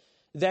him,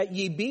 that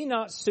ye be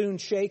not soon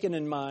shaken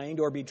in mind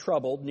or be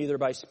troubled, neither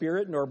by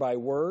spirit nor by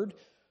word,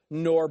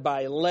 nor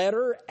by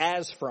letter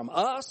as from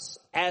us,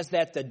 as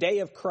that the day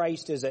of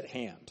Christ is at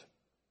hand.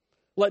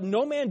 Let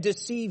no man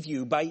deceive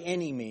you by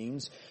any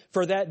means,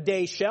 for that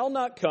day shall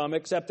not come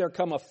except there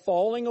come a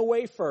falling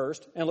away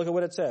first. And look at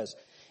what it says.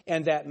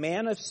 And that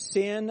man of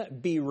sin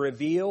be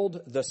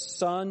revealed, the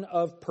son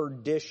of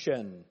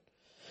perdition.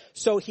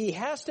 So he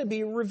has to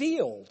be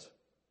revealed.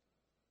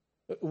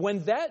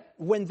 When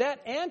that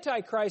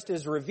Antichrist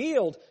is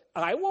revealed,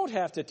 I won't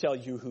have to tell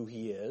you who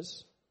he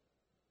is.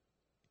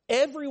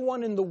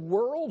 Everyone in the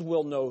world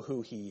will know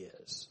who he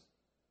is.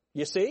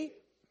 You see?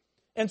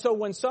 And so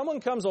when someone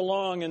comes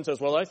along and says,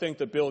 well, I think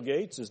that Bill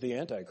Gates is the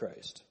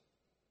Antichrist.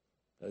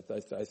 I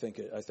think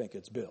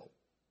it's Bill.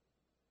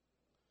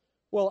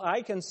 Well,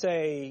 I can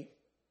say,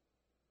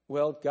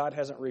 well, God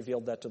hasn't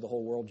revealed that to the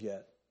whole world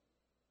yet.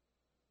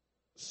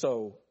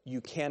 So you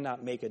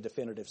cannot make a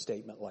definitive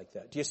statement like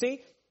that. Do you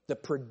see? The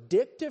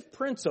predictive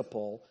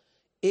principle,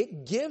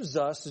 it gives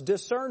us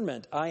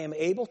discernment. I am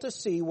able to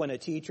see when a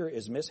teacher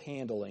is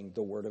mishandling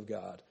the Word of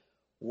God.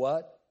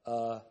 What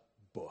a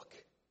book.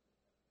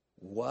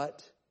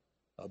 What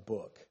a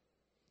book.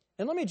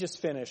 And let me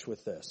just finish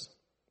with this.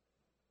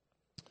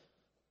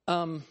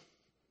 When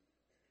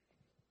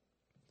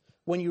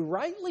you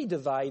rightly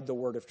divide the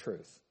word of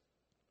truth,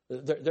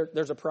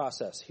 there's a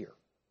process here.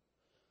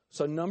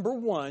 So number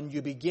one,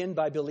 you begin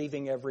by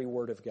believing every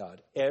word of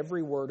God.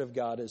 Every word of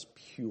God is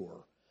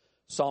pure.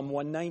 Psalm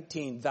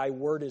 119, thy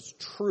word is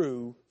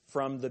true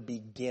from the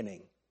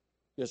beginning.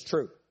 It's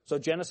true. So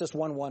Genesis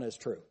 1:1 is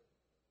true.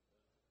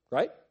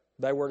 Right?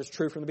 Thy word is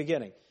true from the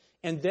beginning.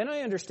 And then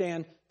I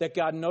understand that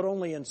God not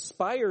only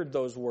inspired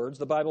those words,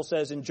 the Bible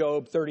says in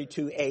Job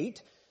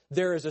 32:8,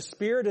 there is a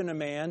spirit in a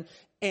man,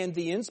 and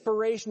the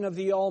inspiration of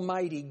the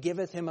Almighty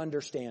giveth him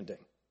understanding.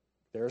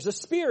 There is a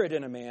spirit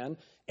in a man,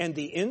 and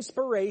the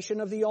inspiration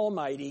of the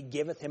Almighty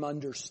giveth him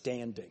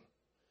understanding.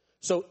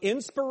 So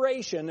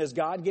inspiration is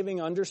God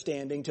giving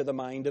understanding to the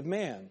mind of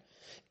man.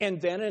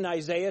 And then in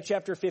Isaiah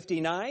chapter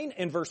 59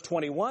 and verse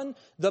 21,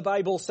 the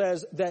Bible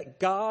says that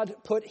God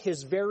put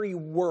his very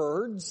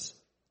words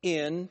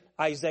in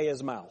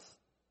Isaiah's mouth.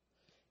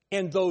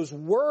 And those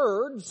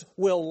words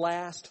will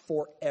last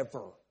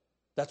forever.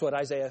 That's what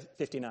Isaiah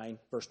 59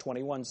 verse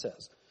 21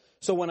 says.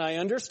 So when I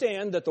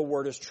understand that the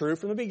word is true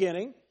from the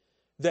beginning,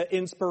 that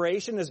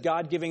inspiration is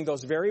God giving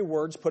those very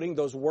words, putting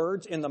those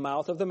words in the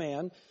mouth of the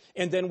man.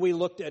 And then we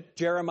looked at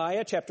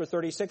Jeremiah chapter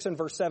 36 and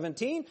verse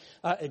 17.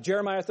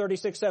 Jeremiah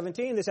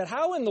 36:17, they said,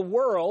 how in the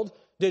world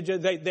did you,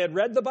 they had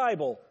read the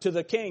Bible to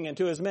the king and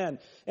to his men.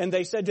 And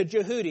they said to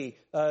Jehudi,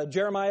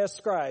 Jeremiah's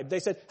scribe, they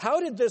said,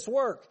 how did this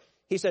work?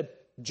 He said,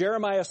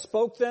 Jeremiah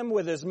spoke them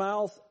with his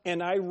mouth,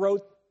 and I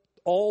wrote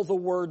all the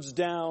words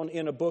down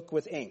in a book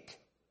with ink.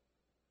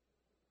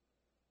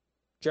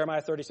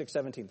 Jeremiah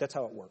 36:17, that's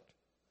how it worked.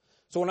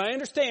 So when I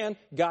understand,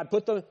 God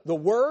put the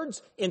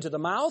words into the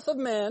mouth of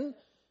men,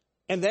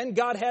 and then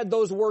God had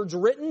those words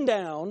written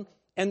down,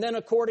 and then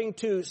according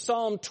to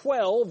Psalm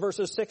 12,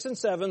 verses 6 and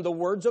 7, the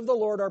words of the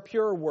Lord are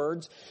pure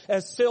words,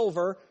 as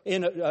silver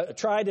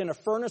tried in a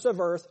furnace of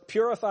earth,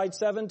 purified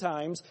 7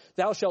 times.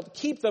 Thou shalt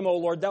keep them, O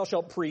Lord, thou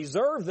shalt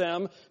preserve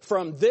them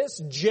from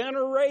this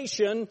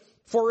generation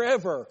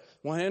forever.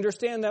 When I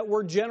understand that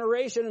word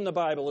generation in the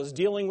Bible is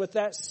dealing with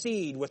that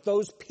seed, with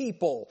those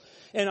people.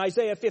 And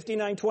Isaiah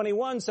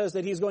 59:21 says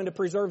that he's going to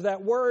preserve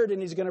that word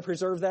and he's going to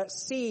preserve that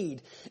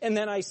seed. And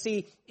then I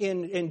see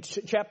in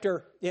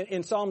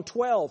Psalm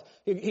 12,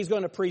 he's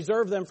going to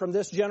preserve them from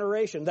this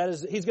generation. That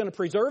is, he's going to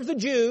preserve the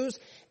Jews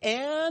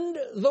and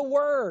the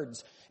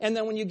words. And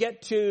then when you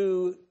get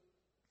to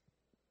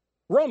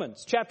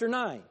Romans chapter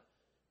 9,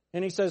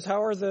 and he says,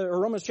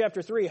 Romans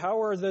chapter 3,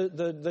 how are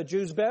the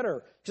Jews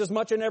better? He says,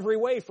 much in every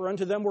way, for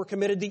unto them were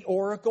committed the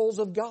oracles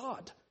of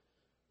God.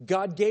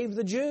 God gave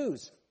the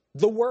Jews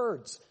the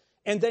words.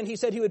 And then he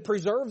said he would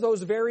preserve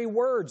those very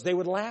words. They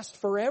would last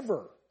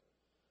forever.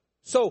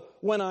 So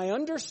when I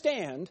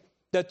understand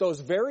that those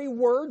very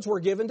words were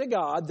given to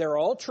God, they're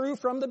all true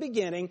from the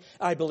beginning.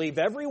 I believe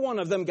every one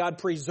of them. God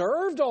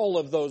preserved all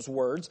of those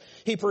words.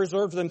 He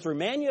preserved them through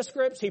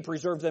manuscripts. He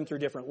preserved them through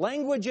different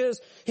languages.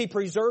 He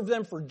preserved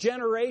them for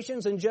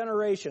generations and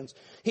generations.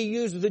 He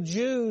used the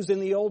Jews in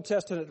the Old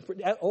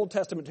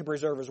Testament to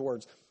preserve his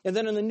words. And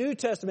then in the New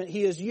Testament,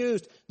 he has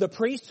used the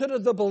priesthood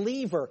of the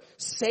believer,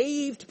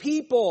 saved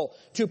people,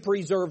 to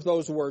preserve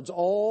those words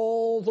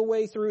all the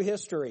way through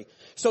history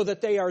so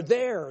that they are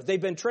there.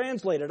 They've been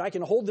translated. I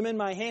can hold them in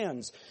my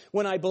hands.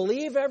 When I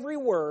believe every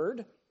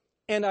word,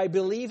 and I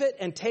believe it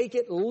and take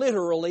it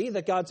literally,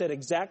 that God said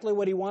exactly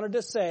what he wanted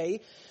to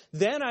say,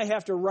 then I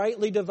have to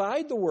rightly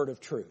divide the word of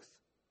truth.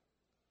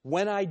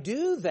 When I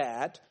do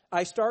that,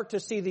 I start to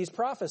see these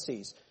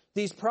prophecies.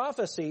 These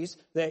prophecies,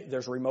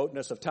 there's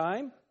remoteness of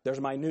time,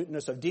 there's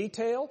minuteness of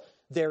detail,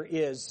 there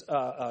is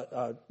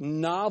a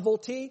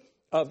novelty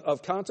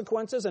of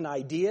consequences and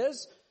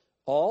ideas.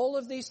 All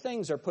of these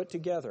things are put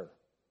together.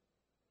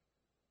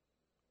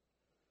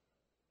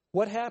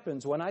 What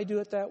happens when I do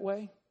it that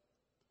way?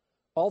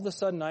 All of a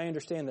sudden I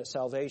understand that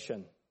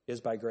salvation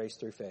is by grace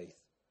through faith.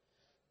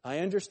 I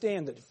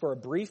understand that for a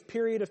brief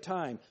period of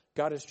time,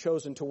 God has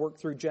chosen to work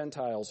through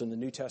Gentiles in the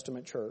New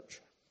Testament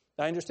church.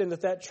 I understand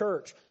that that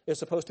church is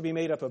supposed to be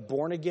made up of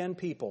born-again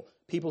people,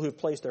 people who've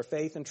placed their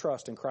faith and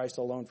trust in Christ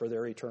alone for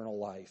their eternal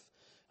life.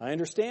 I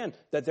understand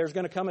that there's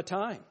going to come a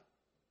time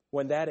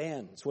when that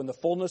ends, when the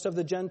fullness of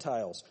the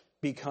Gentiles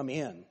become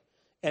in.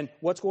 And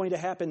what's going to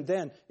happen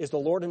then is the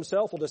Lord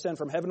himself will descend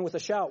from heaven with a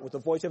shout, with the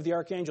voice of the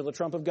archangel, the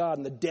trump of God,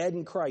 and the dead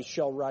in Christ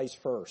shall rise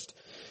first.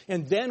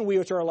 And then we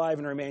which are alive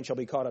and remain shall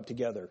be caught up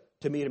together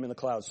to meet him in the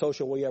clouds. So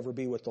shall we ever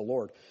be with the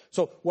Lord.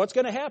 So what's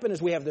going to happen is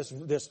we have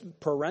this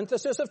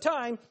parenthesis of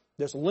time,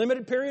 this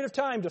limited period of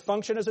time to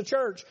function as a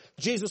church.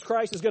 Jesus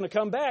Christ is going to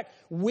come back.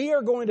 We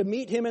are going to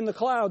meet him in the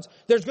clouds.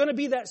 There's going to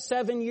be that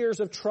 7 years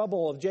of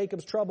trouble, of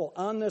Jacob's trouble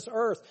on this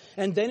earth.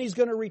 And then he's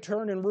going to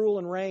return and rule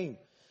and reign.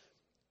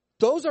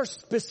 Those are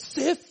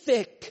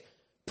specific,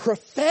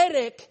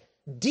 prophetic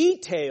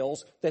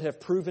details that have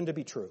proven to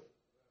be true.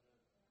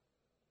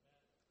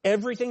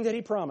 Everything that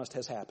he promised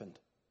has happened.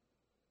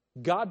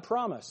 God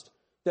promised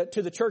that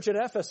to the church at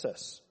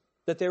Ephesus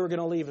that they were going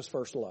to leave his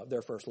first love,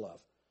 their first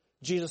love.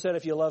 Jesus said,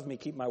 if you love me,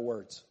 keep my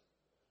words.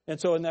 And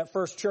so in that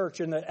first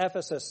church, in the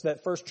Ephesus,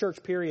 that first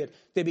church period,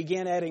 they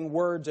began adding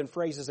words and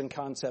phrases and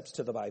concepts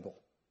to the Bible.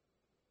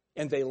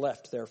 And they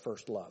left their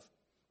first love.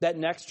 That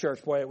next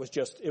church, boy, it was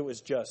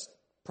just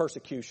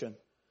persecution.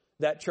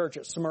 That church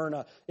at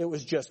Smyrna, it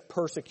was just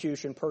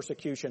persecution.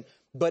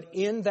 But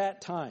in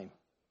that time,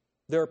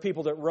 there are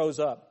people that rose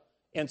up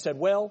and said,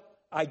 well,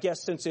 I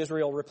guess since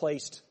Israel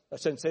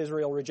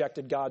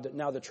rejected God, that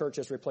now the church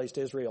has replaced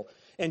Israel.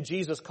 And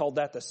Jesus called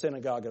that the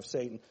synagogue of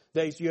Satan.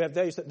 You have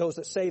those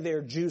that say they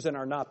are Jews and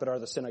are not, but are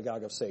the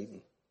synagogue of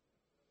Satan.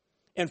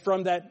 And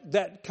from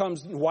that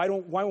comes, why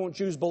won't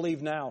Jews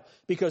believe now?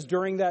 Because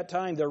during that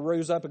time, there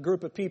rose up a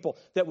group of people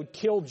that would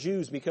kill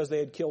Jews because they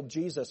had killed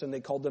Jesus, and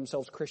they called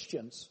themselves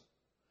Christians.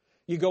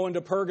 You go into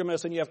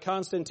Pergamus, and you have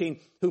Constantine,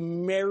 who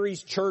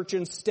marries church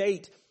and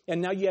state.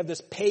 And now you have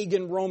this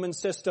pagan Roman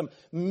system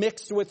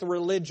mixed with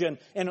religion,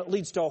 and it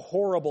leads to a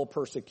horrible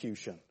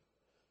persecution.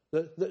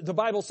 The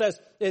Bible says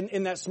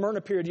in that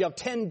Smyrna period, you have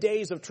 10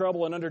 days of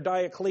trouble, and under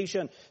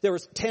Diocletian, there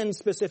was 10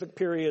 specific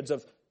periods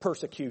of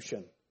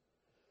persecution.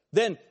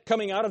 Then,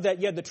 coming out of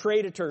that, you had the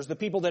traditors, the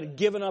people that had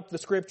given up the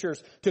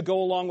scriptures to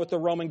go along with the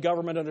Roman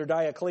government under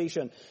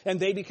Diocletian. And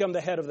they become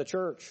the head of the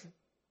church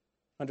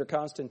under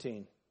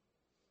Constantine.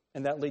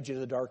 And that leads you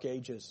to the Dark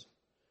Ages.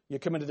 You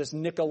come into this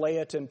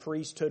Nicolaitan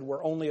priesthood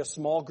where only a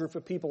small group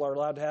of people are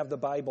allowed to have the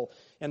Bible.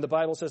 And the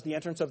Bible says, the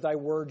entrance of thy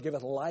word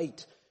giveth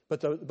light. But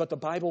the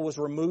Bible was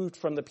removed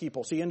from the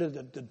people. So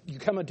you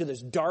come into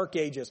this Dark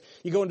Ages.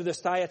 You go into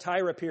this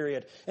Thyatira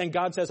period. And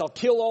God says, I'll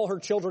kill all her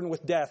children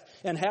with death.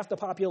 And half the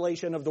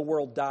population of the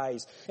world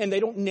dies. And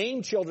they don't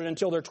name children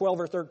until they're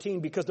 12 or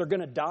 13 because they're going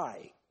to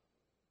die.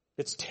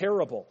 It's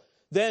terrible.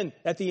 Then,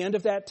 at the end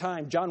of that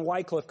time, John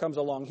Wycliffe comes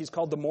along. He's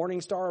called the Morning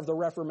Star of the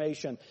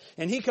Reformation.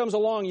 And he comes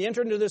along. You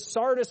enter into this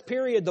Sardis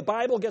period. The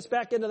Bible gets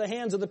back into the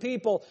hands of the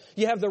people.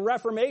 You have the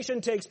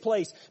Reformation takes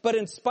place. But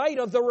in spite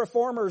of the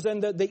reformers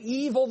and the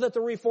evil that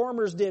the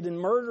reformers did in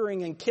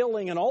murdering and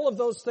killing and all of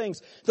those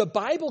things, the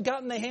Bible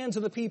got in the hands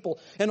of the people.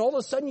 And all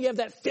of a sudden, you have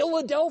that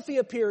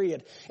Philadelphia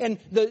period. And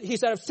he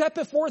said, I've set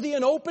before thee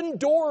an open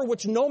door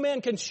which no man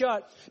can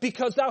shut,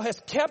 because thou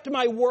hast kept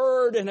my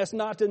word and hast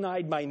not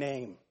denied my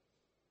name.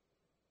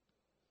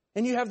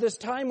 And you have this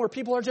time where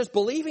people are just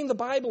believing the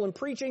Bible and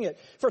preaching it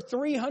for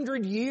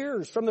 300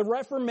 years, from the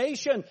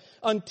Reformation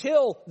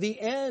until the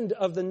end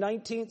of the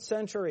 19th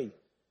century.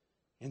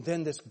 And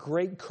then this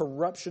great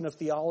corruption of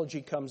theology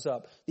comes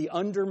up, the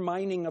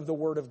undermining of the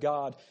Word of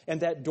God,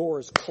 and that door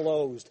is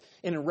closed.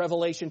 And in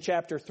Revelation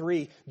chapter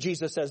 3,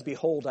 Jesus says,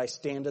 behold, I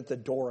stand at the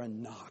door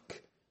and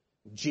knock.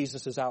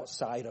 Jesus is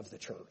outside of the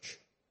church.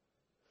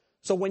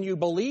 So when you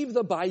believe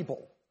the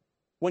Bible,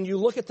 when you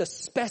look at the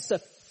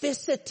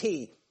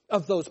specificity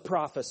of those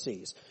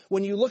prophecies,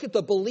 when you look at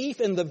the belief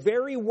in the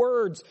very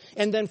words,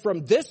 and then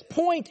from this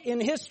point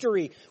in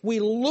history, we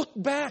look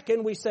back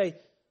and we say,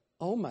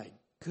 oh my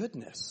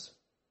goodness,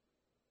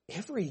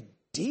 every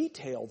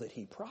detail that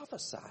he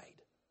prophesied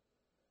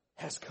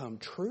has come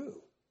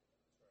true.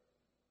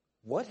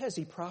 What has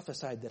he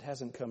prophesied that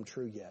hasn't come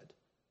true yet?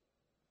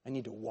 I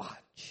need to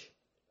watch.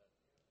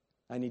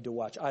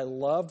 I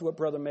loved what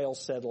Brother Mail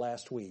said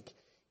last week.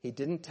 He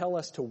didn't tell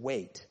us to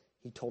wait.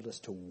 He told us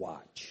to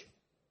watch.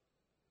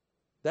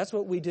 That's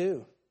what we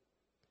do.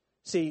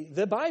 See,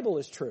 the Bible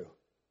is true.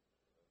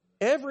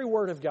 Every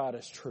word of God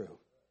is true.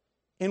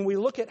 And we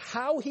look at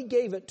how he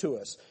gave it to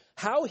us,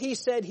 how he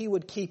said he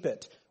would keep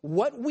it,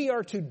 what we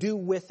are to do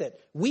with it.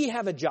 We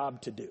have a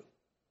job to do.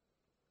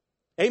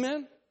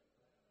 Amen?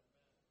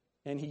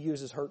 And he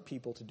uses hurt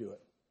people to do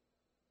it.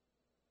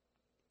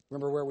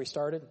 Remember where we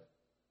started?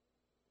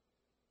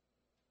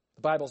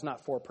 The Bible's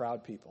not for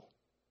proud people.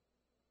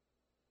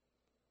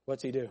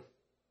 What's he do?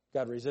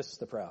 God resists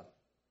the proud.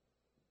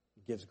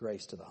 He gives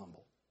grace to the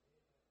humble.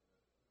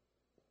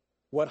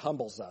 What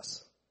humbles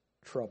us?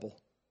 Trouble.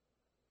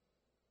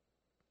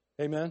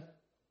 Amen?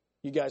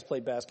 You guys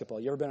played basketball.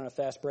 You ever been on a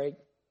fast break?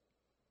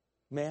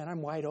 Man,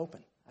 I'm wide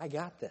open. I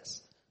got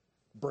this.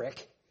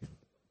 Brick.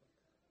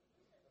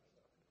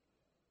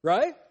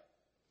 Right?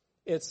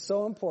 It's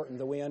so important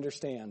that we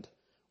understand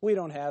we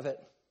don't have it.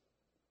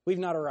 We've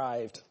not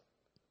arrived.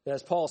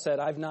 As Paul said,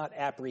 I've not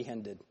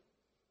apprehended.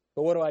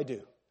 But what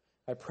do?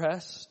 I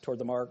press toward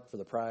the mark for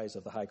the prize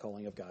of the high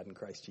calling of God in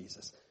Christ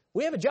Jesus.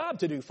 We have a job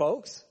to do,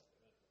 folks.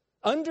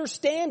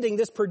 Understanding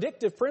this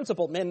predictive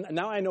principle, man,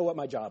 now I know what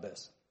my job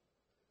is.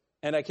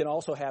 And I can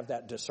also have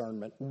that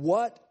discernment.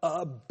 What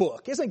a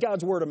book. Isn't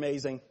God's Word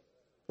amazing?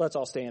 Let's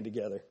all stand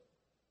together.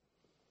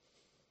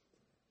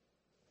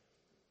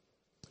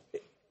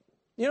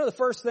 You know, the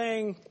first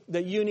thing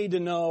that you need to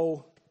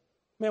know,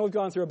 man, we've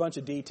gone through a bunch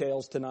of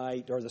details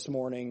tonight or this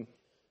morning.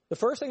 The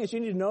first thing that you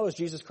need to know is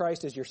Jesus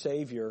Christ is your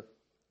Savior.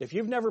 If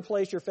you've never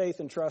placed your faith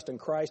and trust in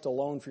Christ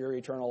alone for your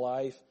eternal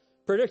life,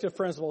 predictive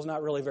principle is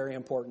not really very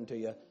important to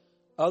you,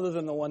 other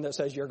than the one that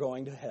says you're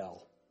going to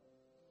hell.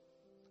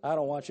 I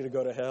don't want you to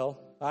go to hell.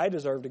 I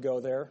deserve to go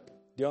there.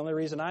 The only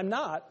reason I'm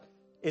not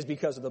is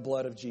because of the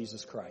blood of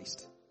Jesus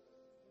Christ.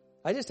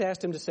 I just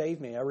asked him to save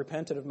me. I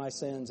repented of my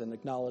sins and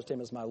acknowledged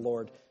him as my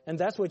Lord. And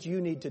that's what you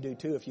need to do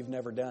too if you've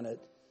never done it.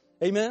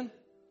 Amen?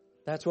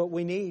 That's what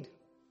we need.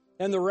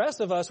 And the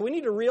rest of us, we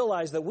need to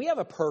realize that we have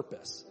a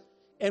purpose.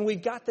 And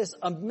we've got this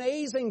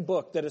amazing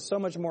book that is so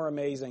much more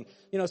amazing.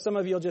 You know, some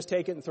of you will just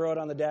take it and throw it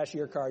on the dash of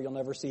your car. You'll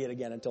never see it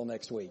again until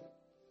next week.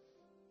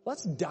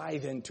 Let's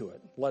dive into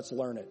it. Let's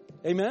learn it.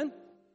 Amen?